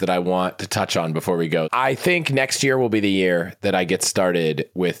things that I want to touch on before we go. I think next year will be the year that I get started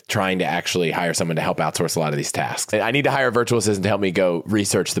with trying to actually hire someone to help outsource a lot of these tasks. I need to hire a virtual assistant to help me go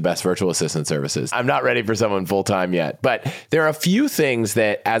research the best virtual assistant services. I'm not ready for someone full-time yet, but there are a few things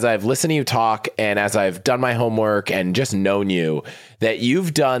that as I've listened to you talk and as I've done my homework and just known you, that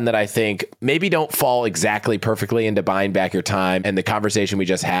you've done that I think maybe don't fall exactly perfectly into buying back your time and the conversation we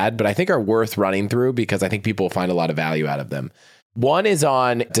just had, but I think are worth running through because I think people will find a lot of value out of them. One is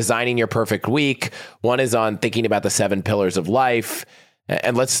on designing your perfect week. One is on thinking about the 7 pillars of life.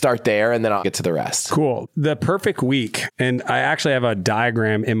 And let's start there and then I'll get to the rest. Cool. The perfect week. And I actually have a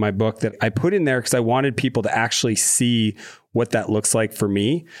diagram in my book that I put in there because I wanted people to actually see what that looks like for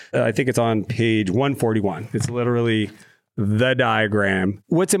me. I think it's on page 141. It's literally the diagram.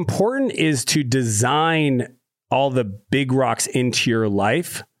 What's important is to design all the big rocks into your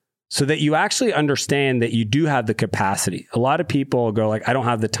life so that you actually understand that you do have the capacity. A lot of people go like, I don't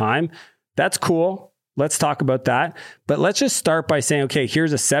have the time. That's cool. Let's talk about that. But let's just start by saying, okay,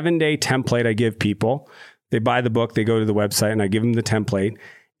 here's a 7-day template I give people. They buy the book, they go to the website and I give them the template.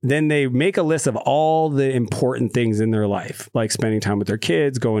 Then they make a list of all the important things in their life, like spending time with their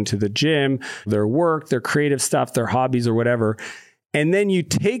kids, going to the gym, their work, their creative stuff, their hobbies or whatever. And then you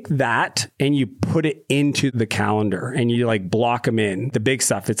take that and you put it into the calendar and you like block them in. The big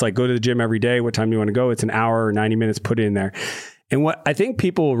stuff. It's like go to the gym every day. What time do you want to go? It's an hour or 90 minutes, put it in there. And what I think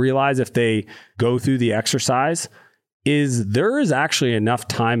people will realize if they go through the exercise is there is actually enough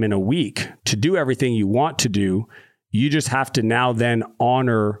time in a week to do everything you want to do. You just have to now then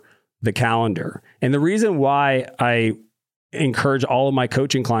honor the calendar. And the reason why I encourage all of my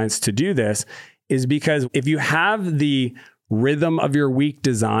coaching clients to do this is because if you have the rhythm of your week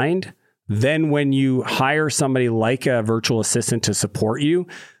designed, then when you hire somebody like a virtual assistant to support you,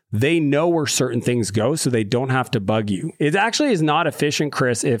 they know where certain things go, so they don't have to bug you. It actually is not efficient,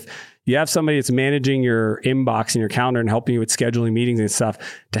 Chris, if you have somebody that's managing your inbox and your calendar and helping you with scheduling meetings and stuff,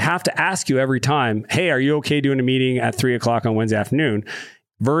 to have to ask you every time, hey, are you okay doing a meeting at 3:00 on Wednesday afternoon?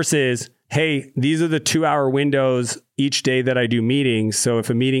 Versus, hey, these are the 2-hour windows each day that I do meetings. So if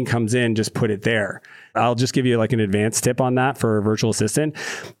a meeting comes in, just put it there. I'll just give you like an advanced tip on that for a virtual assistant.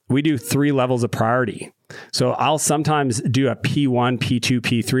 We do 3 levels of priority. So I'll sometimes do a P1, P2,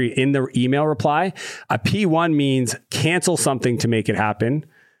 P3 in the email reply. A P1 means cancel something to make it happen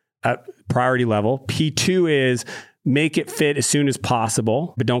at priority level. P2 is make it fit as soon as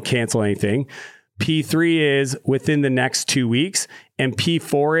possible, but don't cancel anything. P3 is within the next 2 weeks. And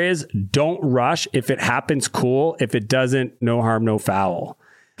P4 is don't rush. If it happens, cool. If it doesn't, no harm, no foul.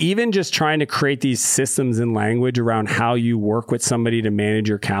 Even just trying to create these systems and language around how you work with somebody to manage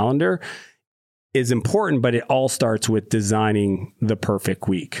your calendar is important, but it all starts with designing the perfect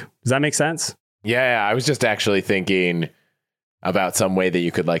week. Does that make sense? Yeah, I was just actually thinking about some way that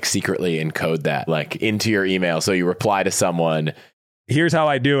you could like secretly encode that like into your email. So you reply to someone. Here's how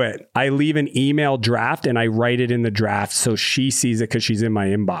I do it. I leave an email draft and I write it in the draft so she sees it because she's in my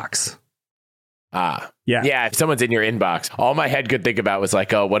inbox. Yeah. If someone's in your inbox, all my head could think about was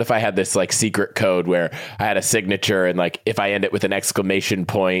like, oh, what if I had this like secret code where I had a signature and like if I end it with an exclamation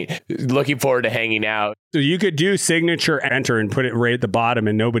point, looking forward to hanging out. So you could do signature enter and put it right at the bottom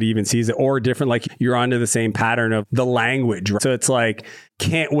and nobody even sees it, or different, like you're onto the same pattern of the language. So it's like,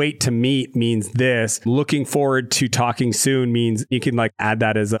 can't wait to meet means this. Looking forward to talking soon means you can like add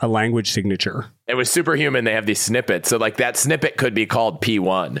that as a language signature. It was Superhuman. They have these snippets. So like that snippet could be called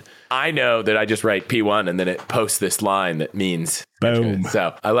P1. I know that I just write P1 and then it posts this line that means boom.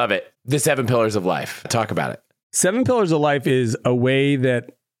 So I love it. The 7 pillars of life. Talk about it. 7 pillars of life is a way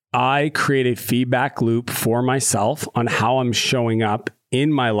that I create a feedback loop for myself on how I'm showing up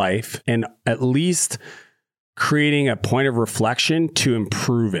in my life and at least creating a point of reflection to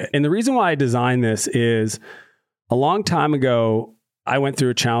improve it. And the reason why I designed this is a long time ago, I went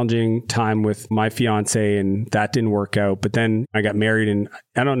through a challenging time with my fiance and that didn't work out. But then I got married and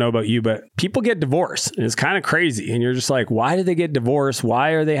I don't know about you, but people get divorced and it's kind of crazy. And you're just like, why did they get divorced?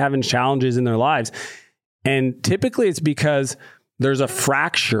 Why are they having challenges in their lives? And typically it's because there's a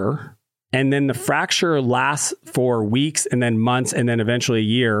fracture and then the fracture lasts for weeks and then months and then eventually a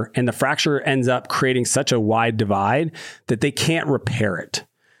year. And the fracture ends up creating such a wide divide that they can't repair it.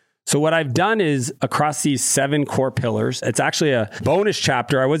 So what I've done is across these 7 core pillars, it's actually a bonus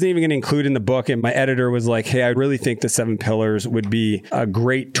chapter. I wasn't even going to include in the book. And my editor was like, hey, I really think the 7 pillars would be a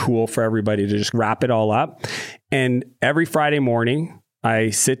great tool for everybody to just wrap it all up. And every Friday morning, I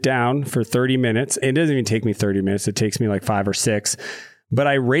sit down for 30 minutes. It doesn't even take me 30 minutes. It takes me like 5 or 6. But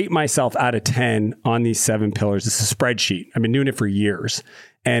I rate myself out of 10 on these 7 pillars. It's a spreadsheet. I've been doing it for years.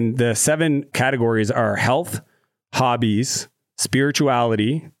 And the 7 categories are health, hobbies,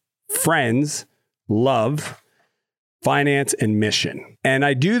 spirituality, friends, love, finance, and mission. And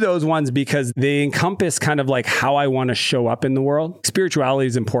I do those ones because they encompass kind of like how I want to show up in the world. Spirituality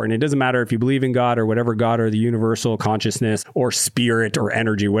is important. It doesn't matter if you believe in God or whatever God or the universal consciousness or spirit or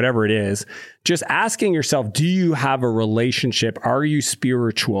energy, whatever it is. Just asking yourself, do you have a relationship? Are you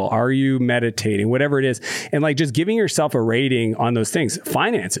spiritual? Are you meditating? Whatever it is. And like just giving yourself a rating on those things.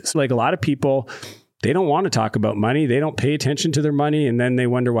 Finances. Like a lot of people, they don't want to talk about money. They don't pay attention to their money. And then they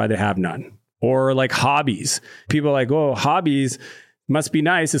wonder why they have none. Or like hobbies. People are like, oh, hobbies must be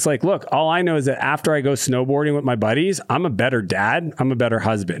nice. It's like, look, all I know is that after I go snowboarding with my buddies, I'm a better dad. I'm a better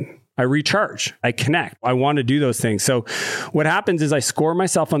husband. I recharge. I connect. I want to do those things. So what happens is I score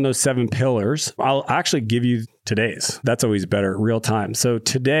myself on those 7 pillars. I'll actually give you today's. That's always better, real time. So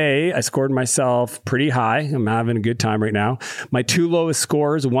today I scored myself pretty high. I'm having a good time right now. My 2 lowest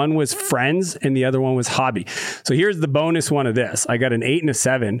scores, one was friends and the other one was hobby. So here's the bonus one of this. I got an 8 and a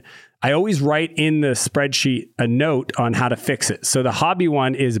 7. I always write in the spreadsheet a note on how to fix it. So the hobby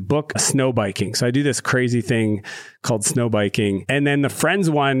one is book snow biking. So I do this crazy thing called snow biking. And then the friends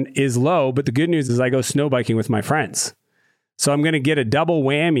one is low, but the good news is I go snow biking with my friends. So I'm going to get a double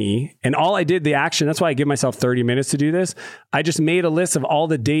whammy. And all I did, the action, that's why I give myself 30 minutes to do this. I just made a list of all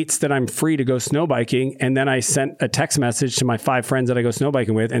the dates that I'm free to go snow biking. And then I sent a text message to my 5 friends that I go snow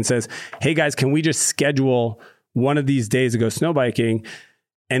biking with and says, hey guys, can we just schedule one of these days to go snow biking.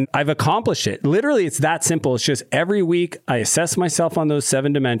 And I've accomplished it. Literally, it's that simple. It's just every week I assess myself on those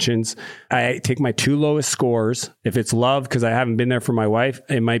 7 dimensions. I take my 2 lowest scores. If it's love, because I haven't been there for my wife,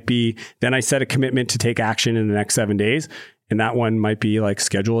 it might be, then I set a commitment to take action in the next 7 days. And that one might be like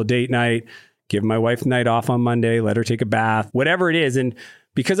schedule a date night, give my wife a night off on Monday, let her take a bath, whatever it is. And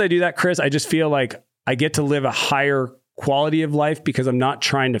because I do that, Chris, I just feel like I get to live a higher quality of life because I'm not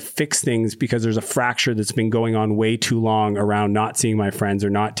trying to fix things because there's a fracture that's been going on way too long around not seeing my friends or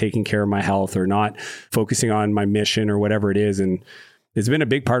not taking care of my health or not focusing on my mission or whatever it is. And it's been a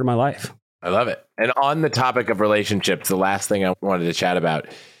big part of my life. I love it. And on the topic of relationships, the last thing I wanted to chat about,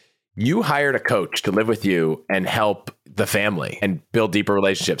 you hired a coach to live with you and help the family and build deeper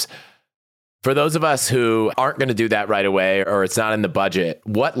relationships. For those of us who aren't going to do that right away, or it's not in the budget,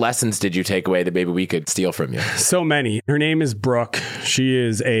 what lessons did you take away that maybe we could steal from you? So many. Her name is Brooke. She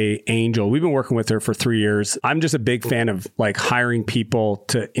is an angel. We've been working with her for 3 years. I'm just a big fan of like hiring people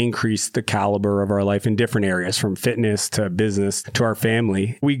to increase the caliber of our life in different areas, from fitness to business to our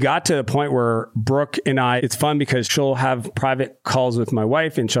family. We got to a point where Brooke and I, it's fun because she'll have private calls with my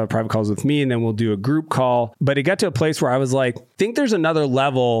wife and she'll have private calls with me, and then we'll do a group call. But it got to a place where I was like, I think there's another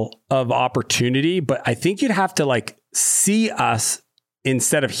level of opportunity, but I think you'd have to like see us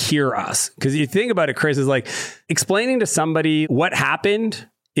instead of hear us. Because you think about it, Chris, is like explaining to somebody what happened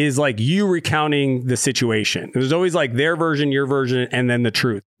is like you recounting the situation. There's always like their version, your version, and then the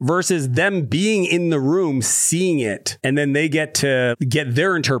truth, versus them being in the room, seeing it, and then they get to get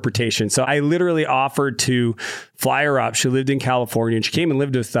their interpretation. So I literally offered to fly her up. She lived in California and she came and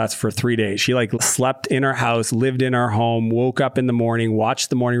lived with us for 3 days. She like slept in our house, lived in our home, woke up in the morning, watched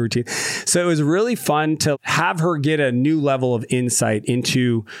the morning routine. So it was really fun to have her get a new level of insight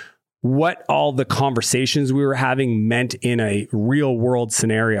into what all the conversations we were having meant in a real world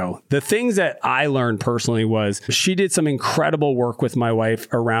scenario. The things that I learned personally was she did some incredible work with my wife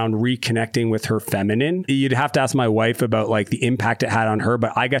around reconnecting with her feminine. You'd have to ask my wife about like the impact it had on her,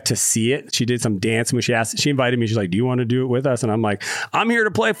 but I got to see it. She did some dancing when she invited me. She's like, do you want to do it with us? And I'm like, I'm here to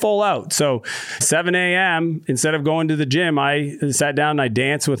play full out. So 7 a.m., instead of going to the gym, I sat down and I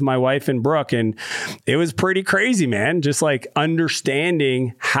danced with my wife and Brooke. And it was pretty crazy, man. Just like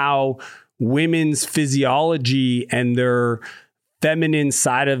understanding how women's physiology and their feminine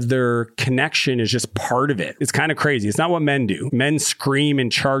side of their connection is just part of it. It's kind of crazy. It's not what men do. Men scream and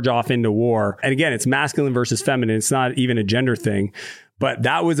charge off into war. And again, it's masculine versus feminine. It's not even a gender thing. But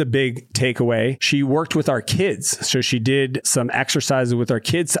that was a big takeaway. She worked with our kids. So she did some exercises with our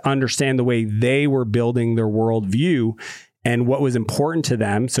kids to understand the way they were building their worldview and what was important to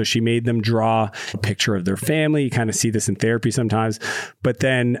them. So she made them draw a picture of their family. You kind of see this in therapy sometimes. But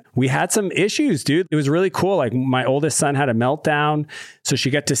then we had some issues, dude. It was really cool. Like my oldest son had a meltdown. So she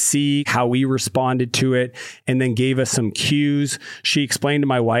got to see how we responded to it and then gave us some cues. She explained to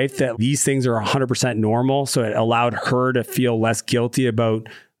my wife that these things are 100% normal. So it allowed her to feel less guilty about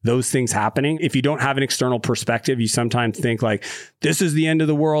those things happening. If you don't have an external perspective, you sometimes think like, this is the end of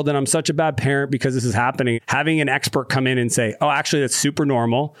the world and I'm such a bad parent because this is happening. Having an expert come in and say, oh, actually, that's super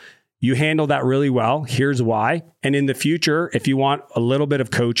normal. You handled that really well. Here's why. And in the future, if you want a little bit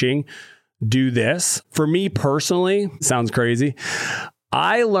of coaching, do this. For me personally, sounds crazy.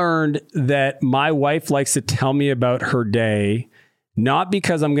 I learned that my wife likes to tell me about her day, not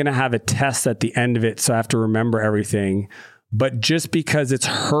because I'm going to have a test at the end of it, so I have to remember everything, but just because it's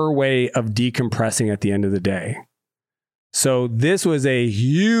her way of decompressing at the end of the day. So this was a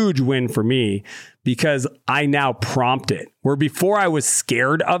huge win for me because I now prompt it. Where before I was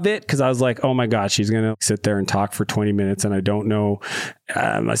scared of it because I was like, oh my gosh, she's going to sit there and talk for 20 minutes and I don't know,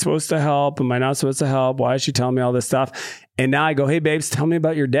 am I supposed to help? Am I not supposed to help? Why is she telling me all this stuff? And now I go, hey babes, tell me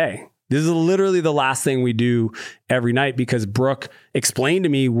about your day. This is literally the last thing we do every night because Brooke explained to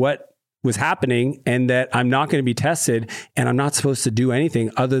me what was happening and that I'm not going to be tested and I'm not supposed to do anything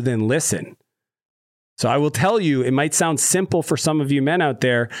other than listen. So I will tell you, it might sound simple for some of you men out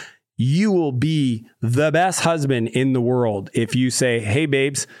there. You will be the best husband in the world if you say, hey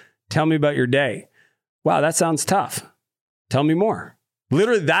babes, tell me about your day. Wow, that sounds tough. Tell me more.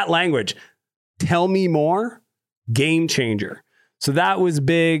 Literally that language. Tell me more. Game changer. So that was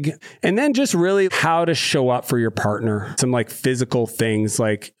big. And then just really how to show up for your partner. Some like physical things,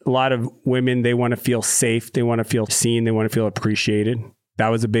 like a lot of women, they want to feel safe. They want to feel seen. They want to feel appreciated. That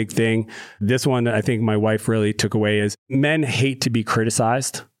was a big thing. This one I think my wife really took away is men hate to be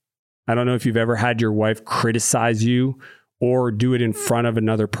criticized. I don't know if you've ever had your wife criticize you or do it in front of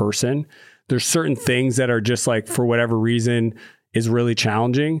another person. There's certain things that are just like, for whatever reason, is really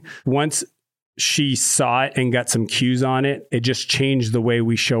challenging. Once she saw it and got some cues on it. It just changed the way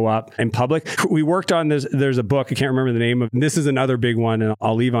we show up in public. We worked on this. There's a book, I can't remember the name of. This is another big one, and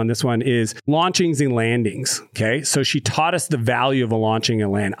I'll leave on this one, is launchings and landings. Okay. So she taught us the value of a launching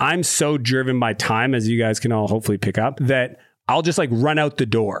and land. I'm so driven by time, as you guys can all hopefully pick up, that I'll just like run out the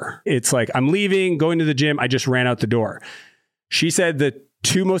door. It's like I'm leaving, going to the gym. I just ran out the door. She said the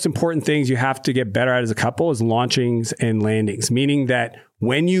two most important things you have to get better at as a couple is launchings and landings, meaning that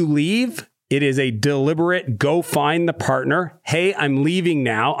when you leave, it is a deliberate go find the partner. Hey, I'm leaving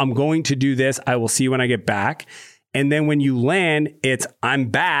now. I'm going to do this. I will see you when I get back. And then when you land, it's I'm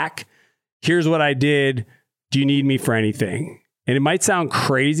back. Here's what I did. Do you need me for anything? And it might sound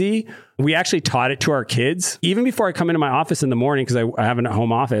crazy. We actually taught it to our kids. Even before I come into my office in the morning, because I have a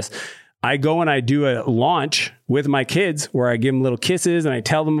home office, I go and I do a launch with my kids where I give them little kisses and I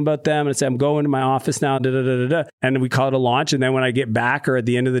tell them about them and I say, I'm going to my office now, and we call it a launch. And then when I get back or at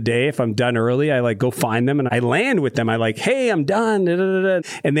the end of the day, if I'm done early, I like go find them and I land with them. I like, hey, I'm done.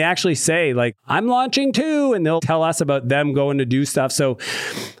 And they actually say like, I'm launching too. And they'll tell us about them going to do stuff. So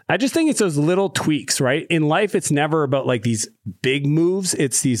I just think it's those little tweaks, right? In life, it's never about like these big moves.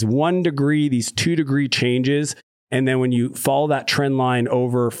 It's these 1 degree, these 2 degree changes. And then when you follow that trend line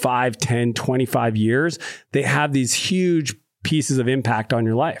over 5, 10, 25 years, they have these huge pieces of impact on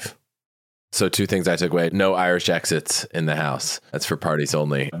your life. So 2 things I took away. No Irish exits in the house. That's for parties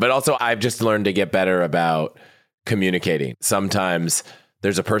only. But also I've just learned to get better about communicating. Sometimes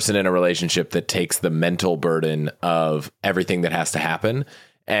there's a person in a relationship that takes the mental burden of everything that has to happen.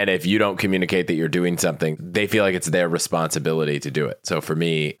 And if you don't communicate that you're doing something, they feel like it's their responsibility to do it. So for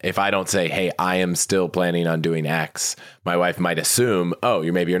me, if I don't say, hey, I am still planning on doing X, my wife might assume, oh,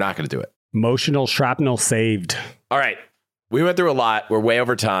 maybe you're not going to do it. Emotional shrapnel saved. All right. We went through a lot. We're way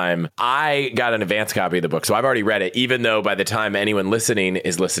over time. I got an advanced copy of the book, so I've already read it, even though by the time anyone listening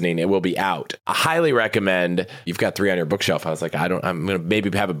is listening, it will be out. I highly recommend. You've got 3 on your bookshelf. I was like, I'm going to maybe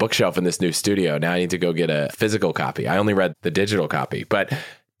have a bookshelf in this new studio. Now I need to go get a physical copy. I only read the digital copy, but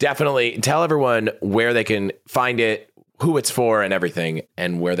definitely tell everyone where they can find it, who it's for and everything,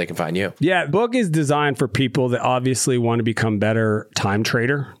 and where they can find you. Yeah, the book is designed for people that obviously want to become better time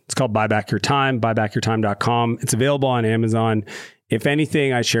trader. It's called Buy Back Your Time, buybackyourtime.com. It's available on Amazon. If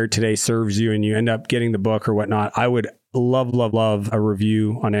anything I shared today serves you and you end up getting the book or whatnot, I would love a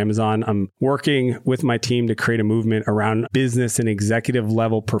review on Amazon. I'm working with my team to create a movement around business and executive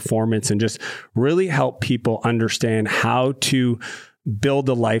level performance and just really help people understand how to build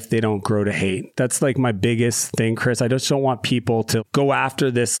a life they don't grow to hate. That's like my biggest thing, Chris. I just don't want people to go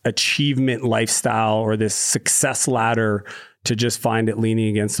after this achievement lifestyle or this success ladder to just find it leaning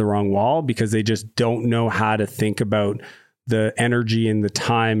against the wrong wall because they just don't know how to think about the energy and the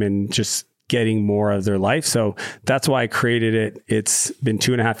time and just getting more of their life. So that's why I created it. It's been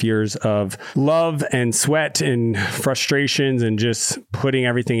 2.5 years of love and sweat and frustrations and just putting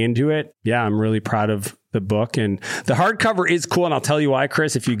everything into it. Yeah, I'm really proud of the book, and the hardcover is cool. And I'll tell you why,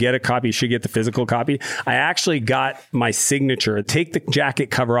 Chris, if you get a copy, you should get the physical copy. I actually got my signature. Take the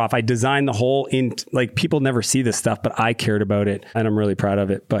jacket cover off. I designed the whole like people never see this stuff, but I cared about it and I'm really proud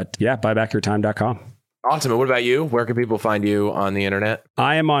of it. But yeah, buybackyourtime.com. Awesome. And what about you? Where can people find you on the internet?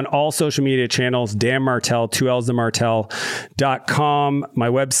 I am on all social media channels, Dan Martell, 2L's the Martell.com. My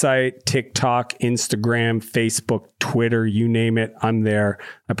website, TikTok, Instagram, Facebook, Twitter, you name it. I'm there.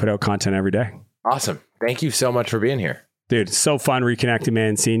 I put out content every day. Awesome. Thank you so much for being here. Dude, it's so fun reconnecting,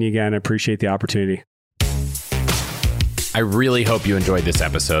 man. Seeing you again. I appreciate the opportunity. I really hope you enjoyed this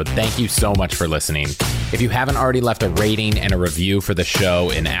episode. Thank you so much for listening. If you haven't already left a rating and a review for the show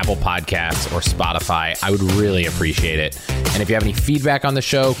in Apple Podcasts or Spotify, I would really appreciate it. And if you have any feedback on the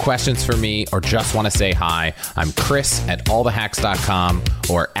show, questions for me, or just want to say hi, I'm Chris at allthehacks.com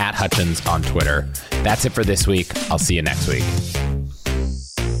or at Hutchins on Twitter. That's it for this week. I'll see you next week.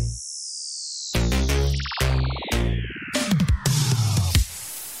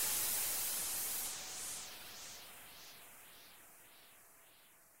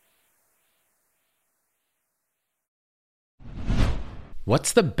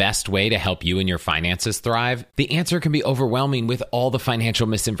 What's the best way to help you and your finances thrive? The answer can be overwhelming with all the financial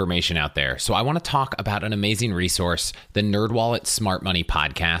misinformation out there. So I want to talk about an amazing resource, the NerdWallet Smart Money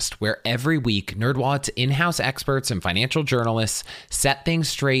Podcast, where every week NerdWallet's in-house experts and financial journalists set things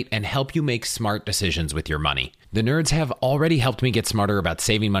straight and help you make smart decisions with your money. The nerds have already helped me get smarter about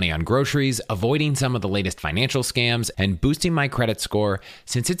saving money on groceries, avoiding some of the latest financial scams, and boosting my credit score,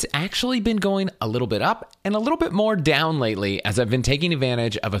 since it's actually been going a little bit up and a little bit more down lately as I've been taking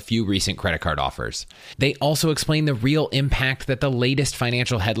advantage of a few recent credit card offers. They also explain the real impact that the latest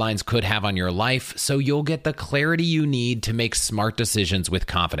financial headlines could have on your life, so you'll get the clarity you need to make smart decisions with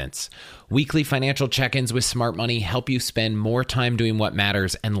confidence. Weekly financial check-ins with Smart Money help you spend more time doing what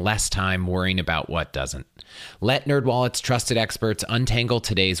matters and less time worrying about what doesn't. Let NerdWallet's trusted experts untangle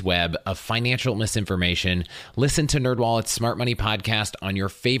today's web of financial misinformation. Listen to NerdWallet's Smart Money podcast on your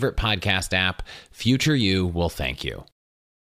favorite podcast app. Future you will thank you.